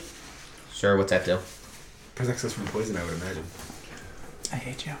people? Sure, what's that do? Protects us from poison, I would imagine. I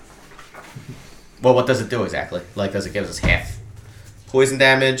hate you. Well, what does it do exactly? Like, does it give us half poison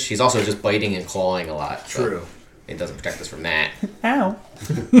damage? He's also just biting and clawing a lot. So True. it doesn't protect us from that. Ow.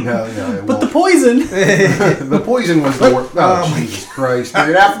 No, it But the won't. poison! The poison was the worst. Oh, Jesus Christ. You're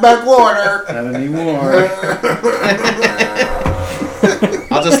in alphabetical order. Not anymore.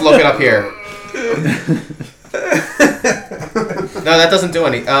 I'll just look it up here. No, that doesn't do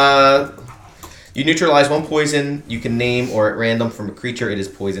any. You neutralize one poison you can name or at random from a creature it is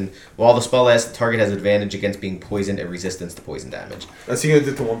poisoned. While the spell lasts, the target has advantage against being poisoned and resistance to poison damage. That's you gonna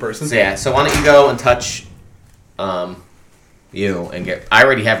do it to one person? So yeah, so why don't you go and touch you and get. I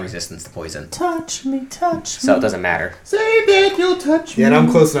already have resistance to poison, Touch me, touch so it doesn't matter. Say that you'll touch me. Yeah, and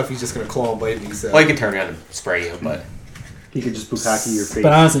I'm close enough. He's just gonna claw and bite me. So Well, you can turn around and spray you, but He could just bukkake your face.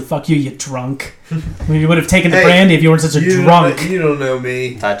 But honestly, fuck you, you drunk. You would have taken the Hey, brandy if you weren't such a drunk. You don't know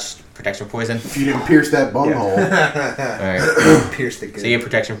me. touch protection for poison. If you didn't pierce that bunghole. All right. Pierced it good. So you have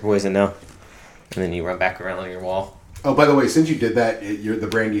protection for poison now, and then you run back around on your wall. Oh, by the way, since you did that, the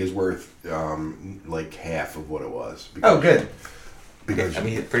brandy is worth like half of what it was. Oh, good. Because I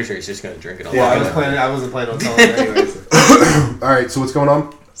mean, pretty sure he's just gonna drink it all. Yeah, I off. wasn't planning on telling him anyway. So. all right. So what's going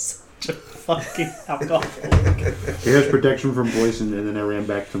on? Fucking alcohol. Here's protection from poison, and then I ran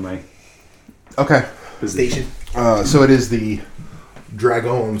back to my Okay. position. Station. So it is the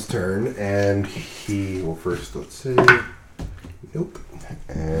Dragon's turn, and he will first. Let's see. Nope.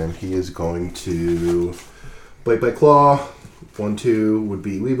 And he is going to bite claw. 1, 2 would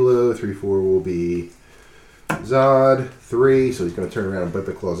be Weeblo. 3, 4 will be Zod. 3. So he's going to turn around and bite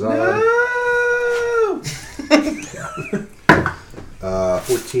claw Zod. No!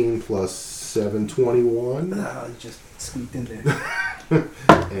 14 plus 7, 21. Oh, you just squeaked in there.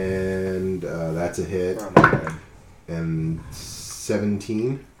 And that's a hit. Oh, my God. And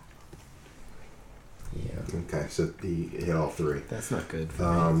 17. Yeah. Okay, so he hit all 3. That's not good.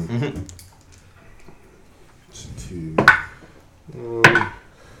 For me. It's 2.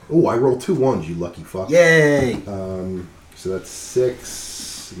 Oh, I rolled 2 1s, you lucky fuck. Yay! So that's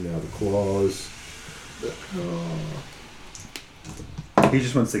 6. Now the claws. He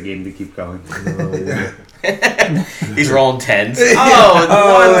just wants the game to keep going. He's rolling tens.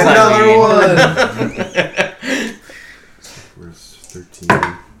 Oh, another one! Where's 13?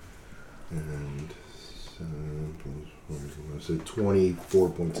 And 7 plus 4, so 24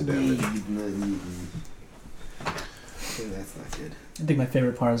 points of damage. Okay, that's not good. I think my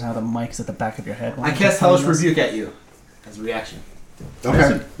favorite part is how the mic's at the back of your head. I cast Hellish Rebuke at you as a reaction.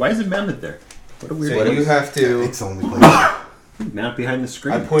 Okay. Why is it mounted there? What a weird. So you have to It's the only place Mount behind the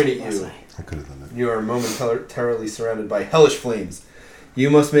screen. I point at you. I could have done that. You are momentarily surrounded by hellish flames. You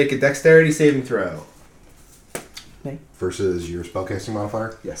must make a dexterity saving throw. Versus your spellcasting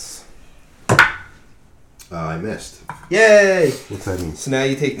modifier? Yes. I missed. Yay! What's that mean? So now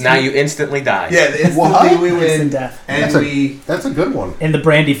you take two. Now you instantly die. Yeah, instantly What? we win. Instant death. And That's a good one. And the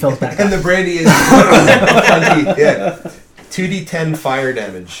brandy fills back and up. the brandy is 2d10 fire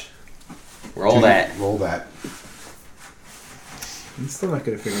damage. Roll that. Roll that. I'm still not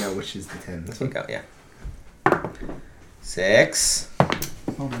good at figuring out which is the 10. This There one. you go, yeah. 6.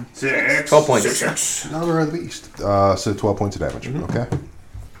 Hold on. 12 points. Another at least. So 12 points of damage. Okay.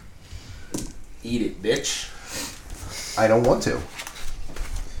 Eat it, bitch. I don't want to.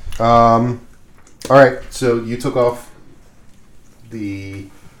 Alright, so you took off the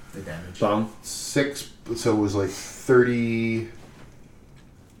The damage. Bong. 6, so it was like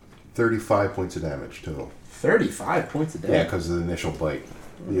 35 points of damage total. 35 points of Yeah, damage. because of the initial bite.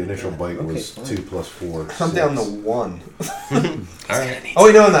 The initial bite Okay, was fine. 2 plus 4. I'm down to 6. 1. Alright. Oh,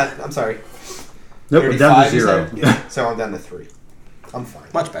 wait, no, I'm not. I'm sorry. Nope, I'm down to 35, you 0. said? Yeah. So I'm down to 3. I'm fine.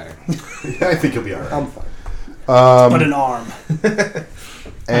 Much better. I think you'll be alright. I'm fine. But an arm.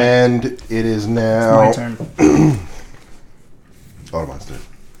 And it is now My turn. Automon's turn.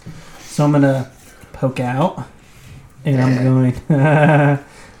 So I'm gonna poke out, and I'm going, and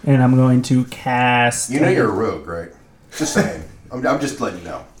I'm going to cast. You know you're a rogue, right? Just saying. I'm just letting you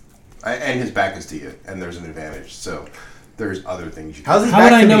know. And his back is to you, and there's an advantage. So there's other things you can How's his How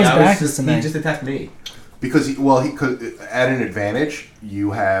back would I to know me? his was back just, is to He me? just attacked me. Because he could at an advantage.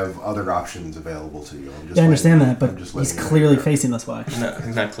 You have other options available to you. I'm just I understand letting- that, I'm but just he's letting you clearly know. facing this way. No,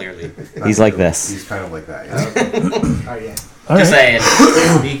 he's not clearly. Not He's like clearly. this. He's kind of like that. Yeah. Oh, yeah. All Just right.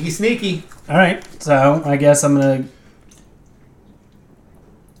 saying. Sneaky, sneaky. All right. So I guess I'm gonna.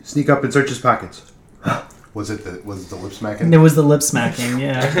 Sneak up and search his pockets. Was it the lip smacking? It was the lip smacking.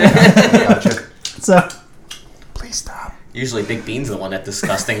 Yeah. Gotcha. So Please stop. Usually Big Bean's the one that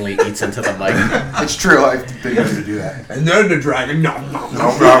disgustingly eats into the mic. It's true. I've been known to do that. And then the dragon. No.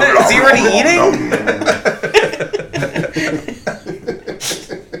 Is he already eating?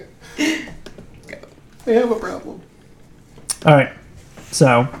 I have a problem. all right.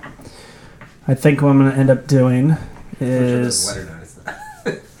 So I think what I'm gonna end up doing is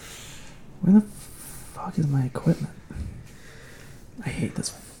where the fuck is my equipment? I hate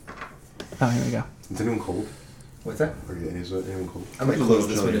this. Oh, here we go. Is anyone cold? What's that? Is anyone cold? I'm going to close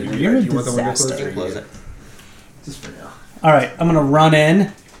this window. You're a Do you want the window disaster. closed? Close it. Just for now. All right. I'm gonna run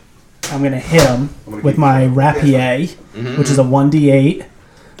in. I'm gonna hit him I'm gonna with keep my going. rapier, which is a 1d8,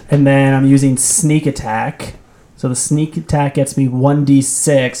 and then I'm using sneak attack. So the sneak attack gets me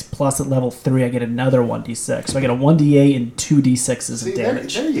 1d6, plus at level 3 I get another 1d6. So I get a 1d8 and 2d6s See, of there,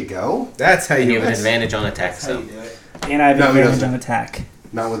 damage. there you go. That's how And you you do have it. an advantage on attack, That's how so. you do it. And I have No, he advantage doesn't. on attack.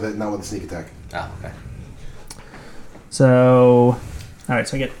 Not with the sneak attack. Oh, okay. So, alright,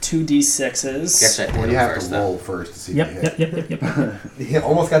 so I get 2d6s. Guess I Well, hit you him have first, to though. roll first to see if you hit. Yep. You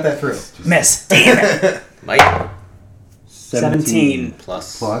almost got that through. Miss. Damn it. Mike 17.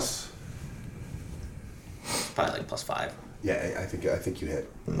 plus. Plus. Probably like plus 5. Yeah, I think you hit.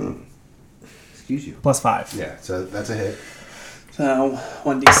 Excuse you. Plus 5. Yeah, so that's a hit. So,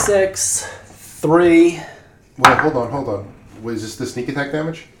 1d6, 3. Well, hold on. Was this the sneak attack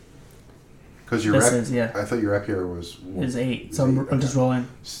damage? Because your This rep, is, yeah. I thought your rep here was Is 8. So I'm just rolling.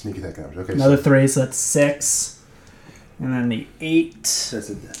 sneak attack damage. Okay, Another so 3, so that's 6. And then the 8. That's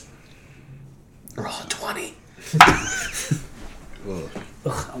a Roll a 20. Ugh, a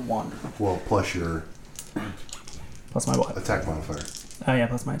 1. well plus your Plus my what? attack modifier, Oh yeah,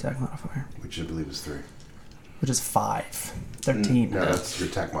 plus my attack modifier. which I believe is 3. Which is 5. 13. No, that's your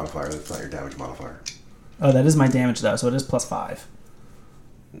attack modifier. That's not your damage modifier. Oh, that is my damage though, so it is plus 5.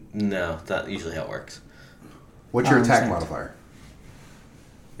 No, that's not usually how it works. What's your I attack understand. modifier?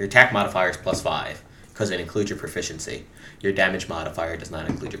 Your attack modifier is plus 5 because it includes your proficiency. Your damage modifier does not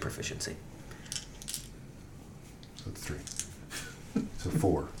include your proficiency. So it's 3. So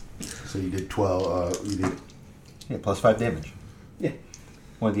 4. So you did 12. You did. Yeah, plus 5 damage. Yeah.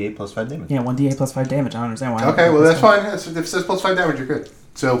 1d8 plus 5 damage. Yeah, 1d8 plus 5 damage. I don't understand why. Okay, well that's fine. If it says plus 5 damage, you're good.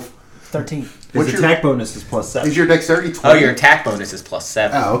 So 13. what's His your attack bonus is plus 7. is your dexterity 20? Oh, your attack bonus is plus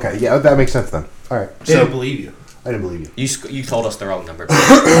 7. Oh, okay. Yeah, that makes sense then. All right. They don't So believe you. I didn't believe you. You told us the wrong number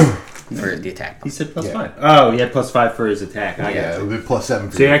for the attack. He said plus Yeah. 5. Oh, he had plus 5 for his attack. I Yeah, got it you. would be plus 7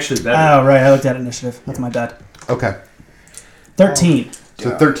 for So you. you're actually better. Oh, right. I looked at initiative. That's my bad. Okay. 13.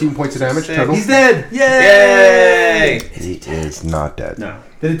 So 13 points of damage total. He's dead! Yay! Yay! He is not dead. No.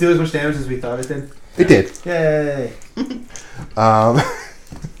 Did it do as much damage as we thought it did? It did. Yay!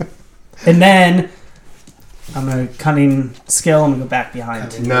 And then I'm going to cunning skill. I'm going to go back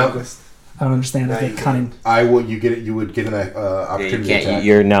behind. No. I don't understand. No, I you get cunning. I will. You get it. You would get an Yeah, you opportunity can't. attack.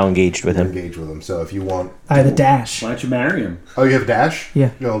 You're now engaged with to him. engage with him. So if you want, I have the dash. Why don't you marry him? oh, you have dash. Yeah.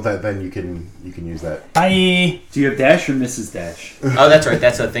 No, then you can use that. Bye. Do you have dash or Mrs. Dash? Oh, that's right.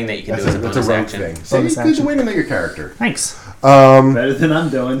 That's a thing that you can do as a That's bonus a rogue action. thing. So Bonus you action. good way to know your character. Thanks. Better than I'm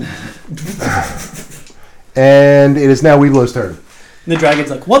doing. And it is now Weeblo's turn. And the dragon's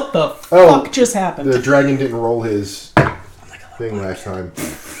like, what the Oh, fuck just happened? The dragon didn't roll his thing last time.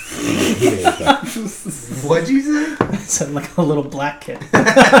 He made it, though. What'd you say? I sound like a little black kid.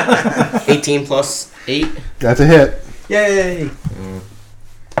 18 plus 8. That's a hit. Yay!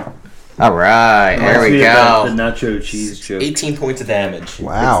 All right, there Reminds we me of go. The nacho cheese joke. 18 points of damage.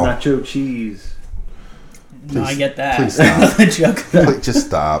 Wow. It's nacho cheese. No, I get that. please stop. The joke. Please, just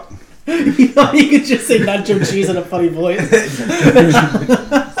stop. You thought you could just say nacho cheese in a funny voice.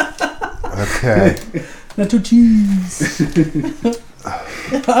 Okay. Nacho cheese.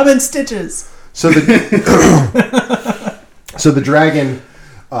 I'm in stitches. So the dragon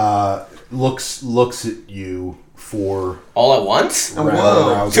looks at you for All at once?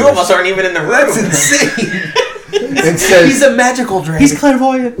 arousal Two of us aren't even in the room. That's insane! and says He's a magical dragon. He's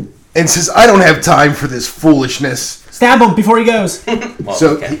clairvoyant. I don't have time for this foolishness. Stab him before he goes. Well,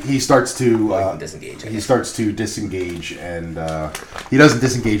 So okay. he starts to Well, disengage. I he guess. starts to disengage, and he doesn't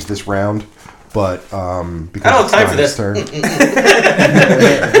disengage this round, but because I don't it's have time not for his this. turn.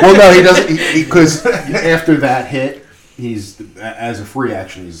 Well, no, he doesn't, because after that hit, he's as a free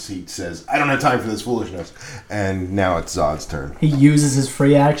action. He says, "I don't have time for this foolishness," and now it's Zod's turn. He uses his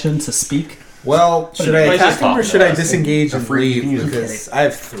free action to speak. Well, should I Let's attack just him or talk should I about it. disengage A and free- you can leave? use it. Because I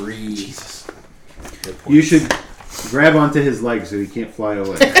have 3. Jesus. You should grab onto his leg so he can't fly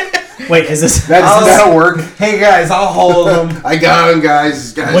away. Wait, is this... That'll work. Hey guys, I'll hold him. I got him,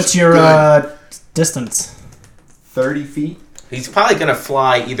 guys. What's your good. distance? 30 feet? He's probably going to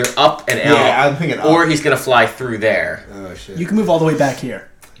fly either up and out, Yeah, I'm thinking up. or he's going to fly through there. Oh shit. You can move all the way back here.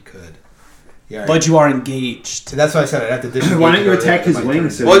 You could. Yeah, But you are engaged. so that's why I said I'd have to disengage. Why don't you and go attack after his my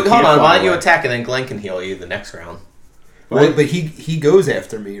wings? turn. So Well, he hold can't on. fly Why don't you away? attack and then Glenn can heal you the next round? Well, but he goes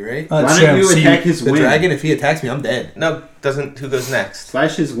after me, right? Why That's don't true. you So attack his The wing? dragon, if he attacks me, I'm deid. No, doesn't. Who goes next?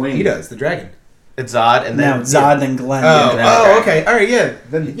 Slash his wing. He does, the dragon. It's Zod, and then No, Zod, then Glenn. Oh, dragon. okay. Alright, yeah.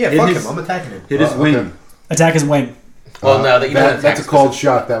 Then, yeah, Hit fuck his- him. I'm attacking him. Hit his Oh, wing. okay. Attack his wing. Well, no, that you don't attack That's a called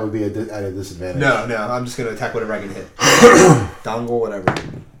shot. That would be at a disadvantage. No, I'm just going to attack whatever I can hit. Dongle, whatever.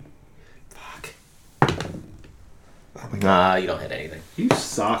 Fuck. Nah, you don't hit anything. You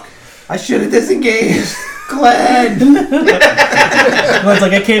suck. I should have disengaged. Glenn! Glenn's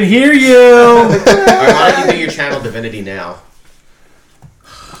like, I can't hear you. Alright, why don't you do your channel divinity now?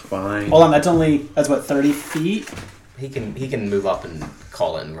 Fine. Hold on, that's what, 30 feet? He can move up and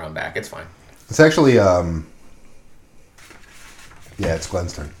call it and run back. It's fine. It's actually, it's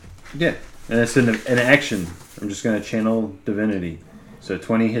Glenn's turn. Yeah, and it's an action. I'm just going to channel divinity. So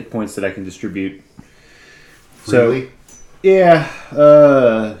 20 hit points that I can distribute. Really? So, yeah,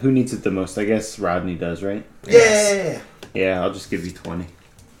 who needs it the most? I guess Rodney does, right? Yeah! Yeah, I'll just give you 20.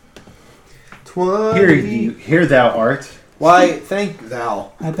 20. Here thou art. Why, thank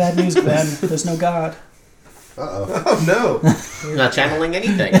thou. I have bad news, Glenn. There's no God. Uh-oh. Oh, no. You're not channeling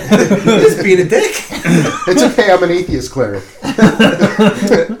anything. Just being a dick. It's okay, I'm an atheist cleric.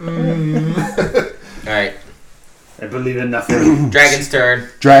 Alright. I believe in nothing. Dragon's turn.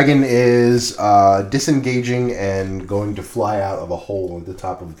 Dragon is disengaging and going to fly out of a hole at the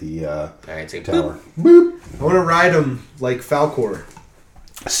top of the Alright, so tower. boop. Boop. I want to ride him like Falcor.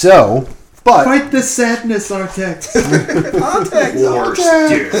 So, but Fight the sadness, Artex.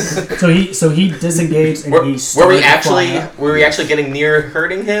 So he disengaged and Were he we started to fly out. actually getting near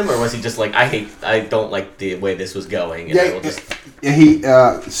hurting him, or was he just like, I don't like the way this was going, and I will just... he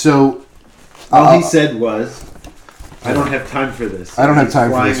so All he said was, I don't have time for this. I don't have time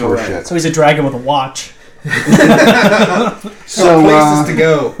for Flying this horse away. shit. So he's a dragon with a watch. So Places to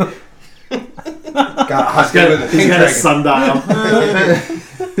go. Got He's got a sundial.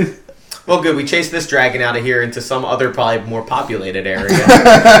 Well, good. We chased this dragon out of here into some other, probably more populated area.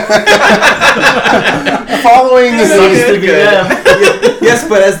 following the Good. Yes,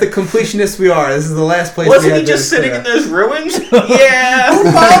 but as the completionists we are, this is the last place Wasn't we he had just to sitting in those ruins? Yeah. Who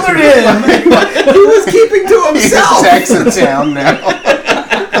bothered him? He was keeping to himself. Texan town now.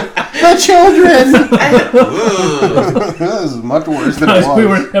 The children. Ooh. This is much worse than it was. We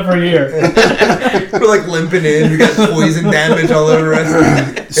were never here. We're like limping in. We got poison damage all over us.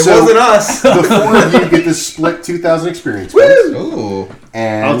 It So- wasn't us. The four of you get to split 2,000 experience points. Ooh.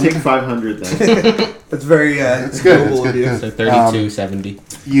 And I'll take 500 then. That's very it's good. noble It's of you. good. So 3270.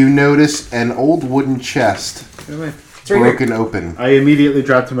 You notice an old wooden chest It's right here. broken open. I immediately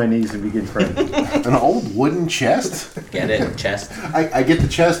drop to my knees and begin praying. An old wooden chest? Get it? Chest. I get the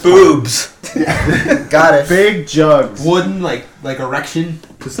chest. Boobs. Got it. Big jugs. Wooden, like erection.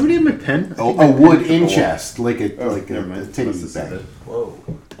 Does somebody have my pen? Oh, a wood in chest, like a Never mind. titty Must have said bag. it. Whoa.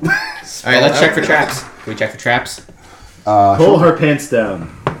 Alright, let's check for traps. Can we check for traps? Pull her pants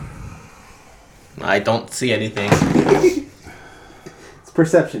down. I don't see anything. It's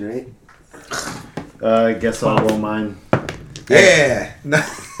perception, right? I guess I'll roll mine. Yeah.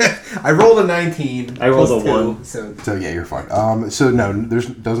 I rolled a 19. I rolled plus a 2, 1. So Yeah, you're fine. So no,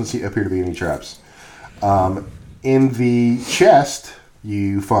 doesn't appear to be any traps. In the chest,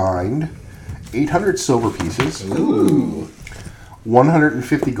 you find 800 silver pieces. Ooh.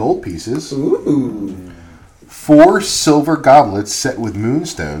 150 gold pieces. ooh. 4 silver goblets set with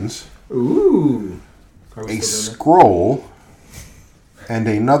moonstones. Ooh. Are we A still doing scroll. And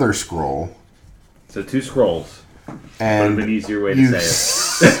another scroll. So 2 scrolls. Would have And been an easier way to you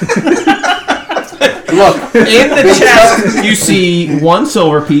say it. Look, In the chest, you see 1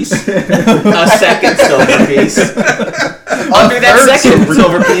 silver piece, a second silver piece. Under that second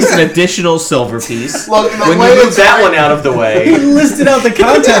silver piece, an additional silver piece. look, the When way you move it's that one out of the He way, listed out the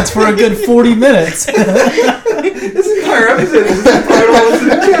contents for a good 40 minutes. This entire episode is just what's in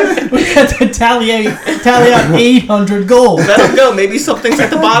the chest. We had to tally out 800 gold. let them go. Maybe something's at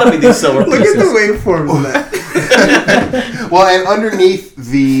the bottom of these silver Look at the pieces. waveforms of that. Well, and underneath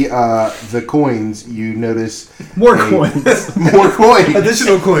the coins, you notice More a- coins. more coins.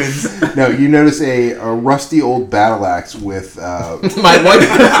 Additional coins. No, you notice a rusty old battle axe with. My wife.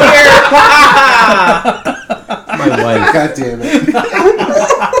 My wife. God damn it!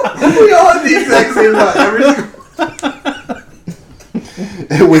 We all had the exact same thought. Every single-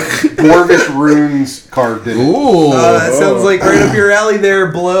 With dwarvish runes carved in it. Ooh. that sounds like right up your alley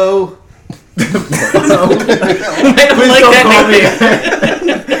there, Blow. I don't like that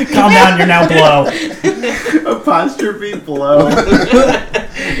nickname. Calm down, you're now blow. Apostrophe blow.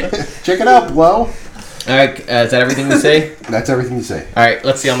 Check it out, Blow. Alright, is that everything you say? That's everything you say. Alright,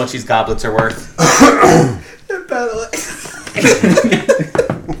 let's see how much these goblets are worth.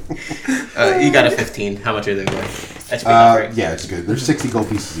 You got a 15. How much are they worth? That's pretty good, right? Yeah, it's good. There's 60 gold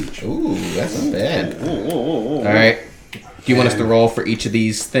pieces each. Ooh, that's not bad. Alright. Do you want us to roll for each of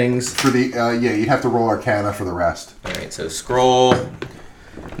these things? For the you'd have to roll Arcana for the rest. Alright, so scroll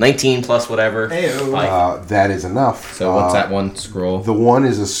 19 plus whatever. Heyo. Five. That is enough. So what's that one scroll? The one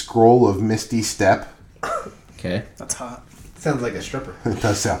is a scroll of Misty Step. Okay. That's hot. Sounds like a stripper. It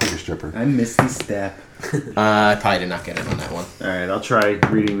does sound like a stripper. I Misty Step. I probably did not get it on that one. All right, I'll try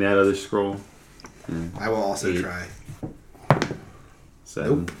reading that other scroll. I will also 8. try.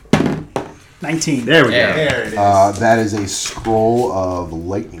 7. 19. There we Yeah. go. There it is. That is a scroll of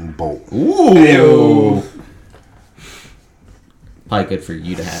lightning bolt. Ooh. Probably good for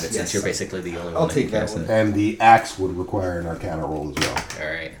you to have it since Yes. you're basically the only one. I'll that take can that cast one. it. And the axe would require an Arcana roll as well. All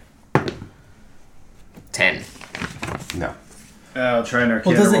right. 10. No. I'll try an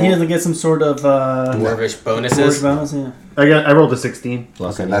Arcana Well, he roll. doesn't get some sort of Dwarvish bonuses. forge bonus? Yeah. I rolled a 16.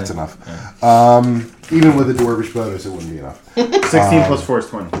 Okay, that's enough. Even with a dwarvish bonus, it wouldn't be enough. 16 plus 4 is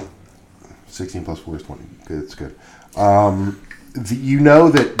 20. 16 plus 4 is 20. Good, that's good. You know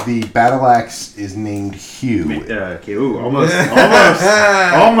that the battle axe is named Hugh. Okay, ooh, almost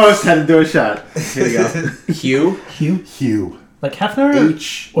had to do a shot. Here we go. Hugh. Hugh? Hugh. Like Hefner?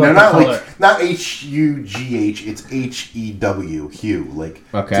 H. Or No, the not color? like not H-U-G-H. It's H-E-W. Hugh, like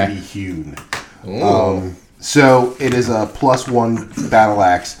Okay. to be hewn. Ooh. So it is a +1 battle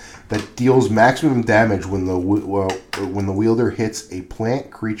axe that deals maximum damage when the wielder hits a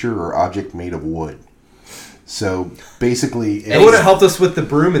plant, creature, or object made of wood. So basically, It would have helped us with the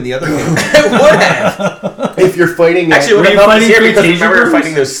broom in the other game. It would have. if you're fighting, Actually, it would Were have you helped us fighting here three because taser remember we were brooms?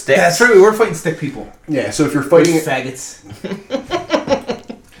 fighting those sticks. That's right, we were fighting stick people. yeah. So if you're fighting, Faggots.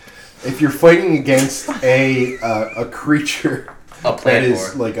 if you're fighting against a creature A that plant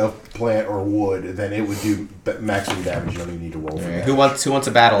is or. like a plant or wood, then it would do maximum damage. You don't even need to roll for that. Who wants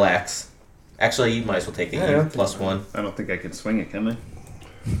a battle axe? Actually, you might as well take the Yeah, E +1. I don't think I can swing it, can I?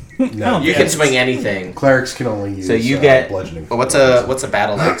 No. You can swing anything. Clerics can only use So you get bludgeoning. what's a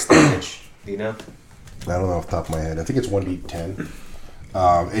battle axe damage? Do you know? I don't know off the top of my head. I think it's 1d10.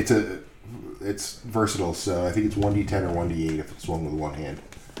 It's versatile, so I think it's 1d10 or 1d8 if it's swung with one hand.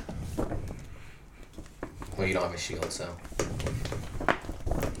 Well, you don't have a shield, so.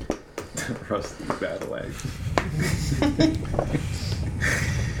 Rusty battle axe.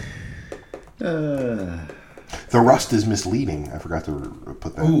 The rust is misleading. I forgot to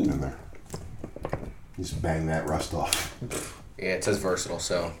put that Ooh. in there. Just bang that rust off. Yeah, it says versatile,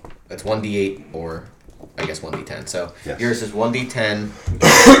 so it's 1d8 or I guess 1d10. So Yes. yours is 1d10.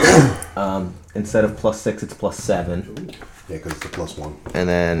 Instead of +6, it's +7, Yeah, because it's a +1. and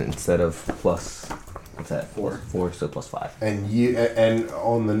then instead of plus, what's that? 4, so +5. And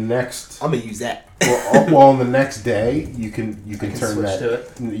on the next, I'm gonna use that. well, on the next day, you can turn switch that. to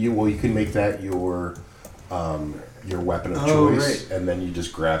it. You can make that your weapon of Oh, choice, right. and then you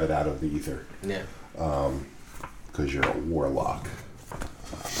just grab it out of the ether Yeah. because you're a warlock.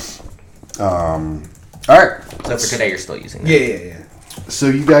 All right. So for today, you're still using that. Yeah. So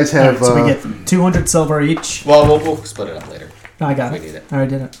you guys have. Alright, so we get 200 silver each. Well, we'll split it up later. No, I got We it. need it. I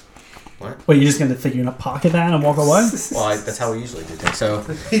already did it. What? Wait, you're just going to think you're going to pocket that and walk away? Well, that's how we usually do things. So,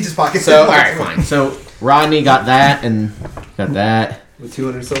 He just pockets so it. all right, fine. So Rodney got that and got that. With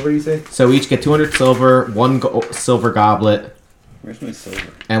 200 silver, you say? So we each get 200 silver, one silver goblet, Where's my silver?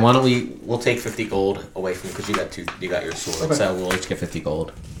 and why don't we'll take 50 gold away from you because you got your sword. Okay. So we'll each get 50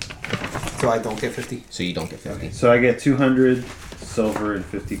 gold. So I don't get 50. So you don't get 50. So I get 200 silver and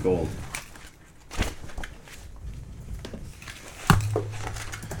 50 gold.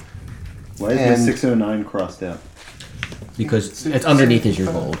 Why is my And- 609 crossed out? Because it's underneath is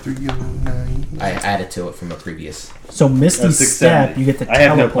your gold. 309. I added to it from a previous. So Misty That's 670. Step, you get the I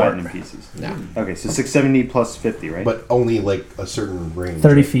have no teleport. platinum pieces. No. Okay, so 670 plus 50, right? But only like a certain range.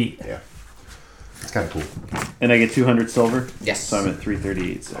 30 feet. Yeah. It's kind of cool. And I get 200 silver? Yes. So I'm at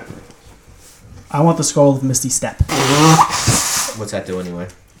 338 silver. I want the scroll of Misty Step. What's that do anyway?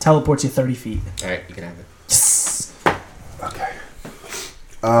 Teleports you 30 feet. All right, you can have it.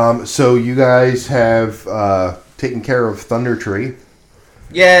 Okay. So you guys have taken care of Thunder Tree.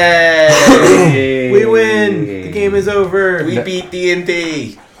 Yay! We win! The game is over! We beat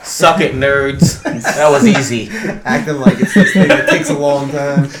D&D. Suck it, nerds. That was easy. Acting like it's this thing that takes a long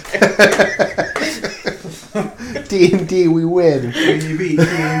time. D&D, we win. You beat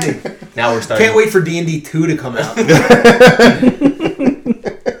D&D. Now we're starting. Can't wait for D&D 2 to come out.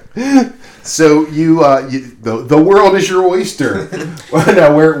 So the world is your oyster.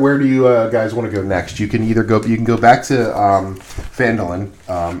 Now, where do you guys want to go next? You can either go back to Phandalin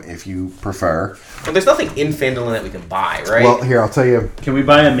if you prefer. Well, there's nothing in Phandalin that we can buy, right? Well, here I'll tell you. Can we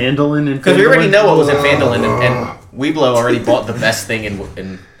buy a mandolin in Because we already Phandalin? know what was in Phandalin, and Weeblo already bought the best thing. In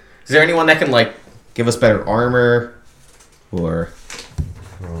is there anyone that can like give us better armor, or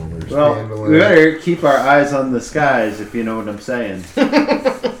Well, we better keep our eyes on the skies, if you know what I'm saying.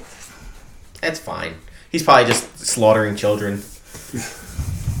 that's fine. He's probably just slaughtering children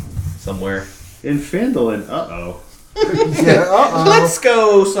somewhere. In Phandalin, uh-oh. Yeah, Let's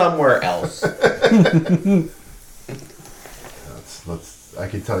go somewhere else. I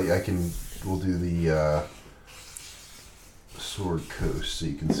can tell you. We'll do the Sword Coast so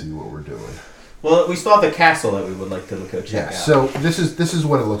you can see what we're doing. Well, we still have the castle that we would like to go check out. So this is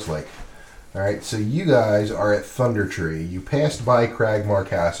what it looks like. All right. So you guys are at Thunder Tree. You passed by Cragmar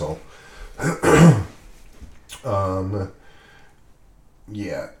Castle.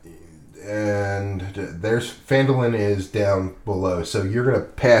 Yeah. And there's Phandalin is down below, so you're gonna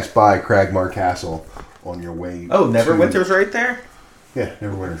pass by Cragmar Castle on your way. Oh, Neverwinter's right there? Yeah,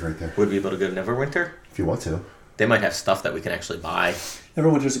 Neverwinter's right there. Would we be able to go to Neverwinter? If you want to. They might have stuff that we can actually buy.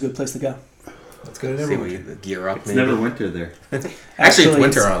 Neverwinter's a good place to go. Let's go to See Neverwinter. we gear up. It's Maybe. never winter there. Actually, it's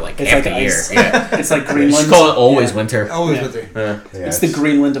winter it's- on like it's half like the year. ice. Yeah. It's like You Greenland. should call it always Yeah. winter. Always Yeah. with her. Yeah, It's the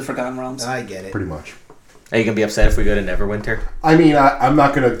Greenland of Forgotten Realms. I get it. pretty much. Are you gonna be upset if we go to Neverwinter? I mean, I'm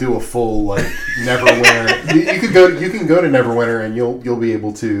not gonna do a full like Neverwinter. you could go. You can go to Neverwinter, and you'll be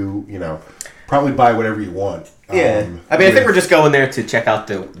able to probably buy whatever you want. I mean, I think we're just going there to check out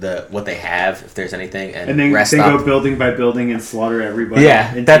the what they have, if there's anything, and And rest then up. go building by building and slaughter everybody.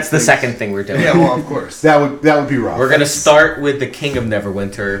 Yeah, and that's take the things. second thing we're doing. Yeah, well, of course. that would be rough. We're gonna start with the King of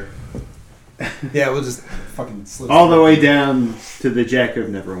Neverwinter. Yeah, we'll just fucking slip All the way down to the Jack of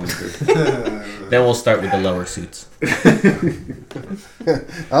Neverwinter. Then we'll start with the lower suits.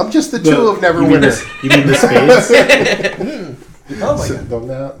 I'm just the two of Neverwinter. You mean the spades? Oh my god.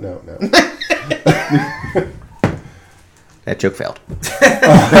 No. That joke failed.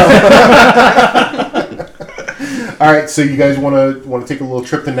 All right, so you guys want to take a little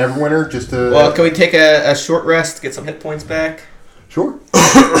trip to Neverwinter just to? Well, can we take a short rest, get some hit points back? Sure.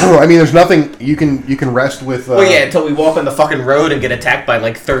 I mean, there's nothing you can rest with. Well, yeah, until we walk on the fucking road and get attacked by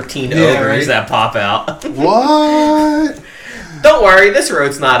like 13 ogres right. that pop out. What? Don't worry, this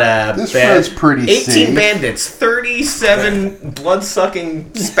road's not This bad. road's pretty 18 safe. bandits, 37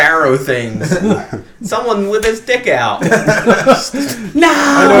 blood-sucking sparrow things. Someone with his dick out. No!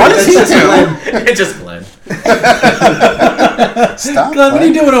 What is he doing? It's just Glenn. Stop. Glenn, what are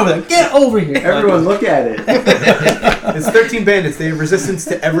you doing over there? Get over here. Everyone look at it. It's 13 bandits. They have resistance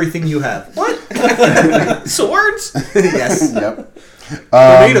to everything you have. What? Swords? Yes. Yep.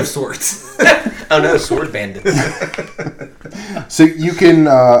 They're made of swords. Oh no, sword bandits. So you can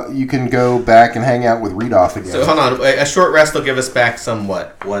go back and hang out with Redoff again. So hold on, a short rest will give us back some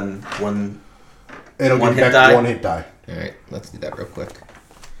what? One. It'll one give hit back die? one hit die. All right, let's do that real quick.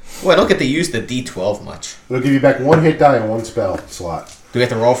 Well, I don't get to use the D12 much. It'll give you back one hit die and one spell slot. Do we have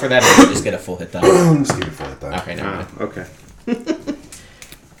to roll for that, or do we just get a full hit die? Just give it full hit die. Okay, never mind. Okay.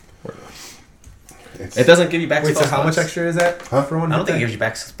 It doesn't give you back. Wait, spell so how much slots. extra is that Huh? for one? I don't think it hit gives you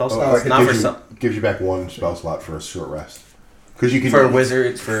back spell Oh, slots. it Not for gives, some. gives you back one spell slot for a short rest. Because you can For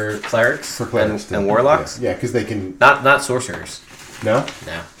wizards, for clerics, for clerics and too. warlocks. Yeah, because they can. Not sorcerers. No,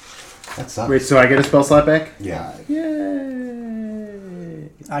 No. that sucks. Wait, so I get a spell slot back? Yeah. Yay!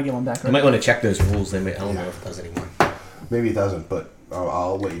 I get one back. You Right? might want to check those rules. I don't know if it does anymore. Maybe it doesn't, but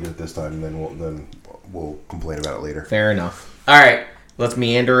I'll let you do it this time, and then we'll complain about it later. Fair enough. All right, let's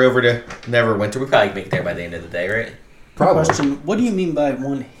meander over to Neverwinter. We probably make it there by the end of the day, right? Probably. Question: what do you mean by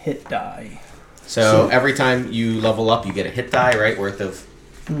one hit die? So every time you level up, you get a hit die, right, worth of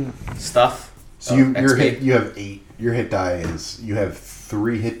stuff. So Oh, your XP. hit, you have 8. Your hit die is you have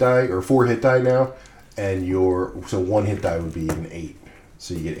 3 hit die or 4 hit die now, and so 1 hit die would be an 8.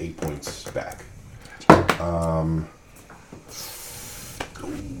 So you get 8 points back.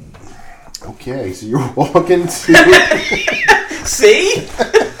 Okay, so you're walking to. See?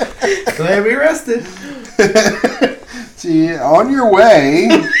 Glad we rested. See, on your way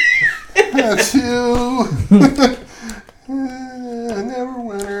to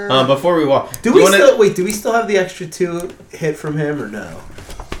Neverwinter. Before we walk, Do we still have the extra 2 hit from him or no?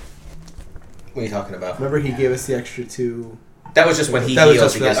 What are you talking about? Remember he gave us the extra 2. That was just when he That was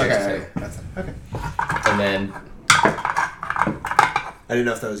heals. just He for gets that. extra Okay. two. That's it. Okay. And then I didn't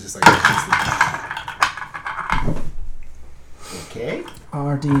know if that was just like. Okay.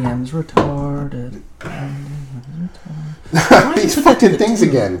 Our DM's retarded. These fucking things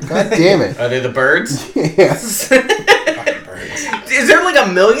again. God damn it. are they the birds? Yes. Is there like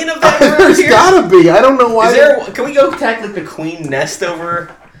a million of them around There's here? gotta be. I don't know why. Is there? Can we go attack like the queen nest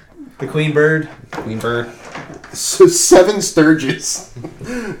over The queen bird. queen bird? So 7 sturges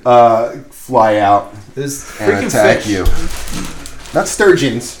fly out There's and freaking attack fish. you. Not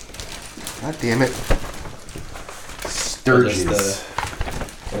sturgeons. God damn it. Sturgeons.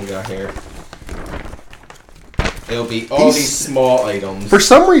 What do we got here? It'll be all these small items. For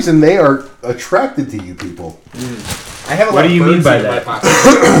some reason, they are attracted to you people. I have a What lot do of you mean birds by in my that? pocket.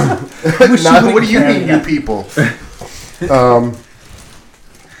 What do you mean, you people? Look,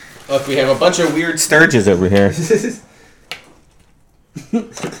 we have a bunch of weird Sturges over here. Well,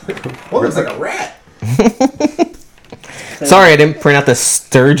 looks like a rat. Sorry, I didn't print out the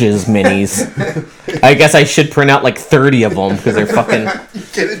Sturges minis. I guess I should print out like 30 of them because they're fucking... You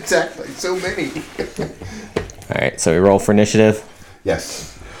get attacked by so many. Alright, so we roll for initiative.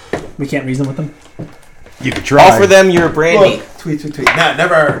 Yes. We can't reason with them. You could try. Offer them your brandy. Look, tweet. Nah,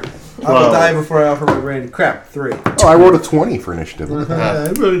 never. I will die before I offer my brandy. Crap, 3. Oh, I rolled a 20 for initiative.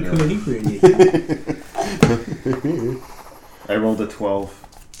 I wrote a 20 brandy. I rolled a 12.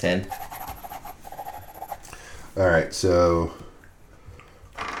 10. All right, so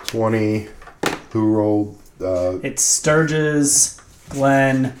 20. Who rolled? It's Sturges,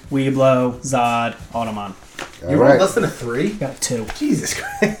 Glenn, Weeblo, Zod, Automon. You rolled less than a 3? Got 2. Jesus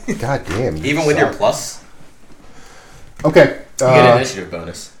Christ. God damn. Even with your plus, Okay. you get an initiative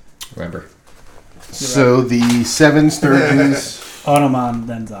bonus. Remember. So the 7 Sturgeons. Automon,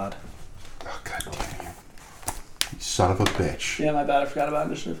 then Zod. Oh, God damn you. You son of a bitch. Yeah, my bad. I forgot about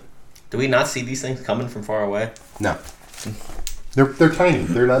initiative. Do we not see these things coming from far away? No. They're tiny.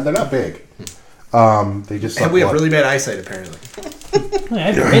 They're not big. They just And we have really bad eyesight, apparently. I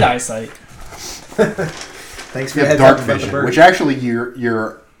have great eyesight. Thanks for You the have heads dark up about the vision, bird. which actually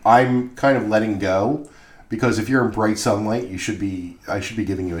I'm kind of letting go because if you're in bright sunlight, I should be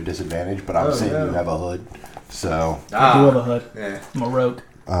giving you a disadvantage, but I'm saying no. you have a hood. So I do have a hood. Yeah. I'm a rogue.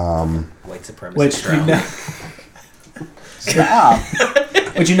 White supremacy. Which crown. Stop.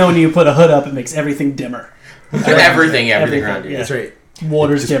 But you know when you put a hood up, it makes everything dimmer. Everything around you. Yeah. That's right.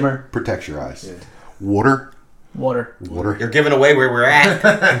 Water's just dimmer. protects your eyes. Yeah. Water. You're giving away where we're at.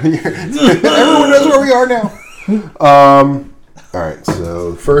 Everyone knows where we are now. All right,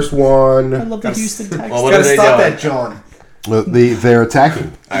 so first I one. love the Houston Texans. Well, what Gotta are they stop doing? that, John. They're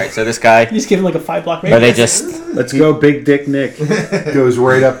attacking. Alright, so this guy, You just give him like a 5-block are radius. they just... Let's go, Big Dick Nick. Goes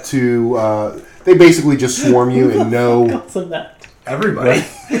right up to. They basically just swarm you and no. Calls him that. Everybody.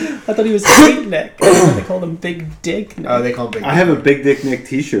 I thought he was Big Nick. They called him Big Dick Nick. Oh, they call him Big I have a Big Dick Nick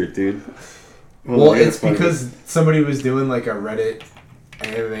t-shirt, dude. Well, yeah, it's funny. because somebody was doing like a Reddit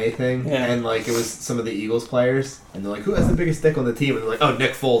MMA thing, Yeah. and like it was some of the Eagles players, and they're like, "Who has the biggest dick on the team?" And they're like, "Oh,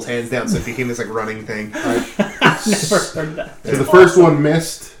 Nick Foles, hands down." So it became this like running thing. Never heard that. So the first one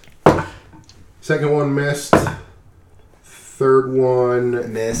missed. Second one missed. Third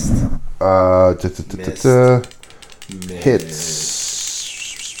one Missed.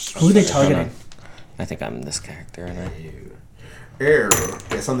 hits. Who are they targeting? I think I'm this character, and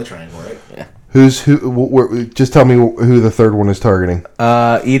Yes, on the triangle, right? Who? Just tell me who the third one is targeting.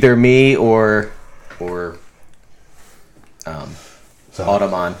 either me or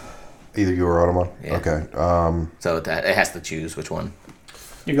Automon. Either you or Automon. Yeah. Okay. So that it has to choose which one.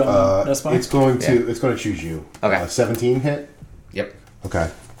 You're going this one? It's going to choose you. Okay. 17 hit. Yep.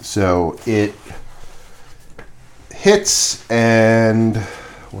 Okay. So it hits and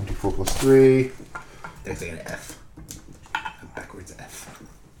 1, 2, 4 plus 3. There's like an F. A backwards F.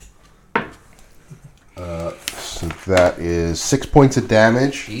 So that is 6 points of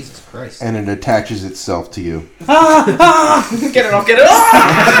damage, Jesus Christ. and it attaches itself to you. Get it off, get it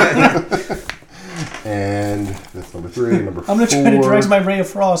off! And that's number 3. Number 4. I'm going to try to direct my Ray of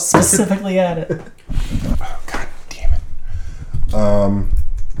Frost specifically at it. God damn it.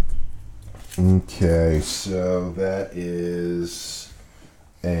 Okay, so that is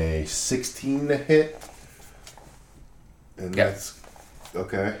a 16 to hit. And Yep. that's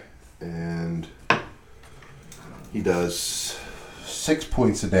okay. And he does 6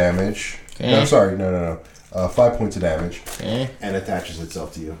 points of damage. Okay. No, sorry, no. 5 points of damage. Okay. And attaches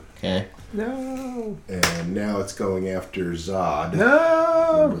itself to you. Okay. No. And now it's going after Zod.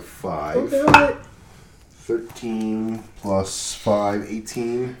 No. Number 5. Don't do it. 13 plus 5,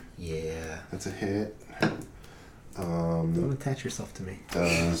 18. Yeah. That's a hit. Don't attach yourself to me.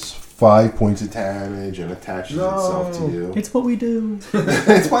 Does 5 points of damage and attaches itself to you. It's what we do.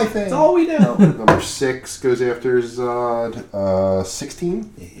 It's my thing. That's all we know. Number 6 goes after Zod.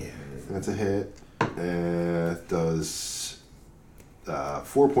 16. Yeah. That's a hit. And it does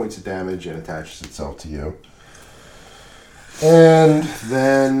 4 points of damage and attaches itself to you. And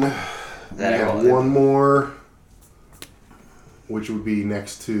then we That I have rolled it. one more, which would be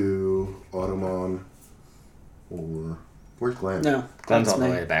next to Automon. Or where's Glenn? No. Glenn's that's all the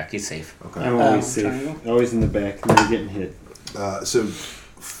me. way back. He's safe. Okay. I'm always safe. triangle. Always in the back, never getting hit. So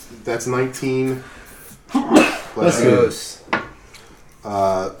that's 19. That's Plus good.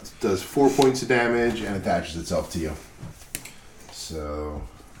 does 4 points of damage and attaches itself to you. So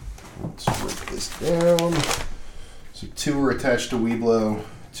let's break this down. So 2 are attached to Weeblo,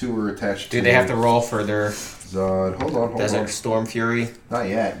 2 are attached. Do they have to roll for their Zod? Hold on. Desert Storm Fury? Not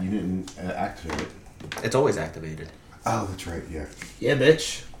yet. You didn't activate it. It's always activated. Oh, that's right. Yeah. Yeah,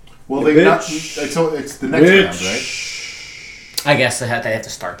 bitch. Well, Yeah, they not. bitch. It's the next round, right? I guess they have to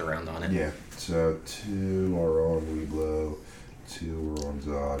start the round on it. Yeah. So 2 are on Weeblo, 2 are on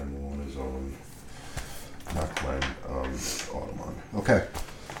Zod, and 1 is on not mine, Automon. Okay.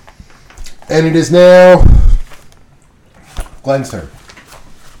 And it is now Glenn's turn.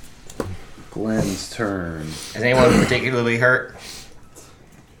 Glenn's turn. Is anyone particularly hurt?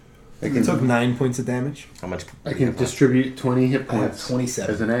 You took 9 points of damage. How much? I can distribute 20 hit I have points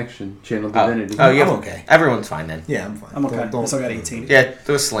 27. as an action. Channel Oh, Divinity. oh, you I'm have, okay. Everyone's fine then. Yeah, I'm fine. I'm okay. I still got 18. Yeah,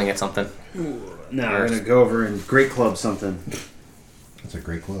 do a sling at something. Now we're gonna go over and Great Club something. That's a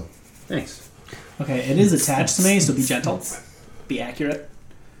great club. Thanks. Okay, it is attached to me, so be gentle. Be accurate.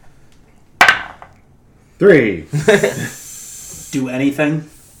 3 Do anything.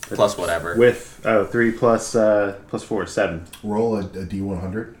 Plus whatever. with 3 plus 4, 7. Roll a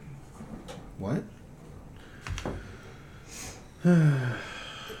D100. What?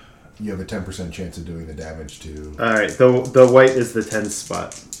 You have a 10% chance of doing the damage to. All right, the white is the 10th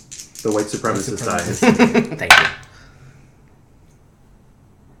spot. The white supremacist die. Thank you.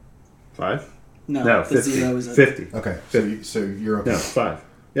 5? No, No, the 50. zero is a 50. Okay, so you're okay. No, 5.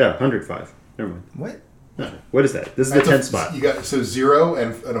 Yeah, 105. Never mind. What? No. What is that? This is the 10th spot. You got 0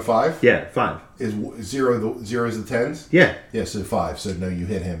 and a 5. Yeah, 5. Is 0 is the 10s? Yeah. Yeah, so 5. So no, you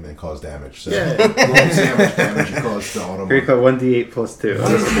hit him and cause damage. So Yeah. roll how much damage you caused to Automon. Great Club 1d8 plus 2.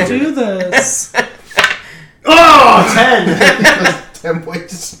 Do this. Oh, 10! 10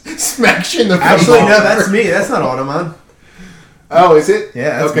 points. Smacks you in the face. Actually, no, that's me. That's not Automon. Oh, is it?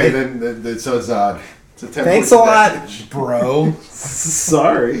 Yeah, that's okay, me. then so it's odd. It's a 10 Thanks points a lot, damage. bro.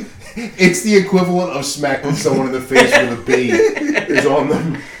 Sorry. It's the equivalent of smacking someone in the face with a bait is on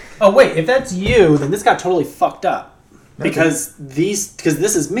them. Oh wait, if that's you, then this got totally fucked up. Because this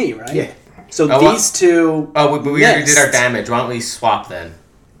is me, right? Yeah. So Oh, these two. Oh, we already did our mixed. damage. Why don't we swap then?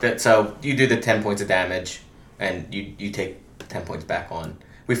 So you do the 10 points of damage, and you take 10 points back on.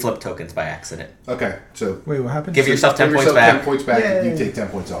 We flip tokens by accident. Okay, so Wait, what happened? Give yourself 10 give points yourself back. 10 points back and you Yay. take 10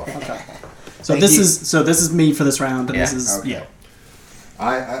 points off. So Thank this you. is me for this round, and this Yeah, is okay. yeah.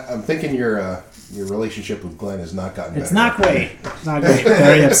 I'm thinking your relationship with Glenn has not gotten better. It's not great. It's not great.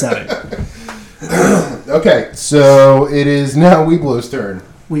 Very upsetting. Okay, so it is now Weeblo's turn.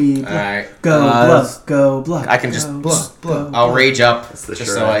 We Alright. go bluff, go bluff. I can just go bluff, bluff. I'll rage up That's the just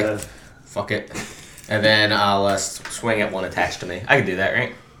shirt so I I have. fuck it, and then I'll swing at one attached to me. I can do that,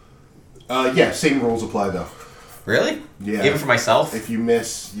 right? Yeah, same rules apply though. Really? Yeah. Even for myself? If you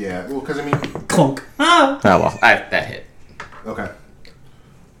miss, yeah. Well, because I mean, Clunk. Ah. Oh well, that hit. okay,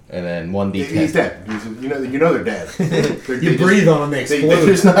 And then 1d10. he's dead. You know they're dead. You breathe on them, they They're explode.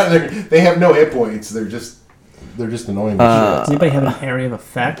 just not. They have no hit points. They're just annoying. Does anybody have an area of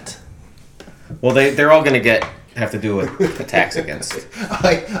effect? Well, they're all gonna have to do with attacks against.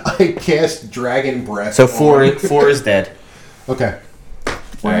 I cast Dragon Breath. So on- four is dead. Okay.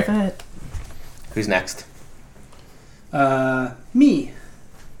 What Alright. if it? Who's next? Me.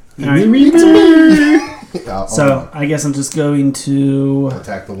 I'll So I guess I'm just going to.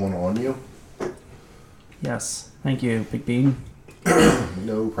 attack the one on you. Yes. Thank you, Big Bean.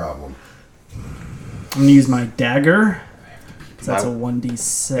 No problem. I'm gonna use my dagger. So that's a Wow.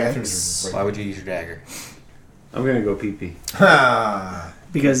 1d6. Why would you use your dagger? I'm gonna go pee-pee. Ha!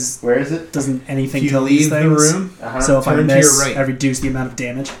 Because Where is it? doesn't anything If you kill these leave the things. room, So if I turn to miss, your right. I reduce the amount of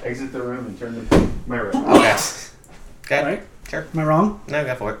damage. Exit the room and turn to my right. Okay. Okay. Right? Sure. Am I wrong? No,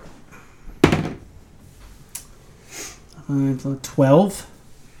 go for it. 12.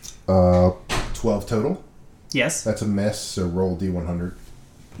 12 total. Yes. That's a miss. So roll D100.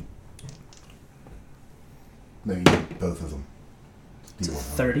 No, you need both of them. D100.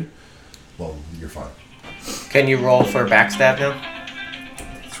 30. Well, you're fine. Can you roll for backstab now?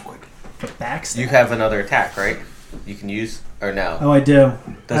 For backstab. You have another attack, right? You can use or no? Oh, I do.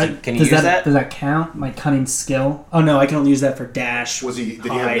 Can you does use that? Does that count? My cunning skill? Oh no, I can only use that for dash. Did he have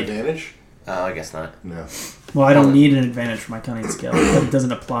hide. an advantage? Oh, I guess not. No. Well, I don't need an advantage for my cunning skill, but it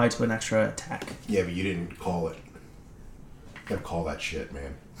doesn't apply to an extra attack. Yeah, but you didn't call it. You gotta call that shit,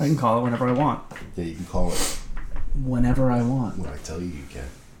 man. I can call it whenever I want. Yeah, you can call it Whenever I want. when I tell you you can.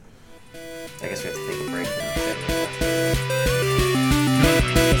 I guess we have to take a break now.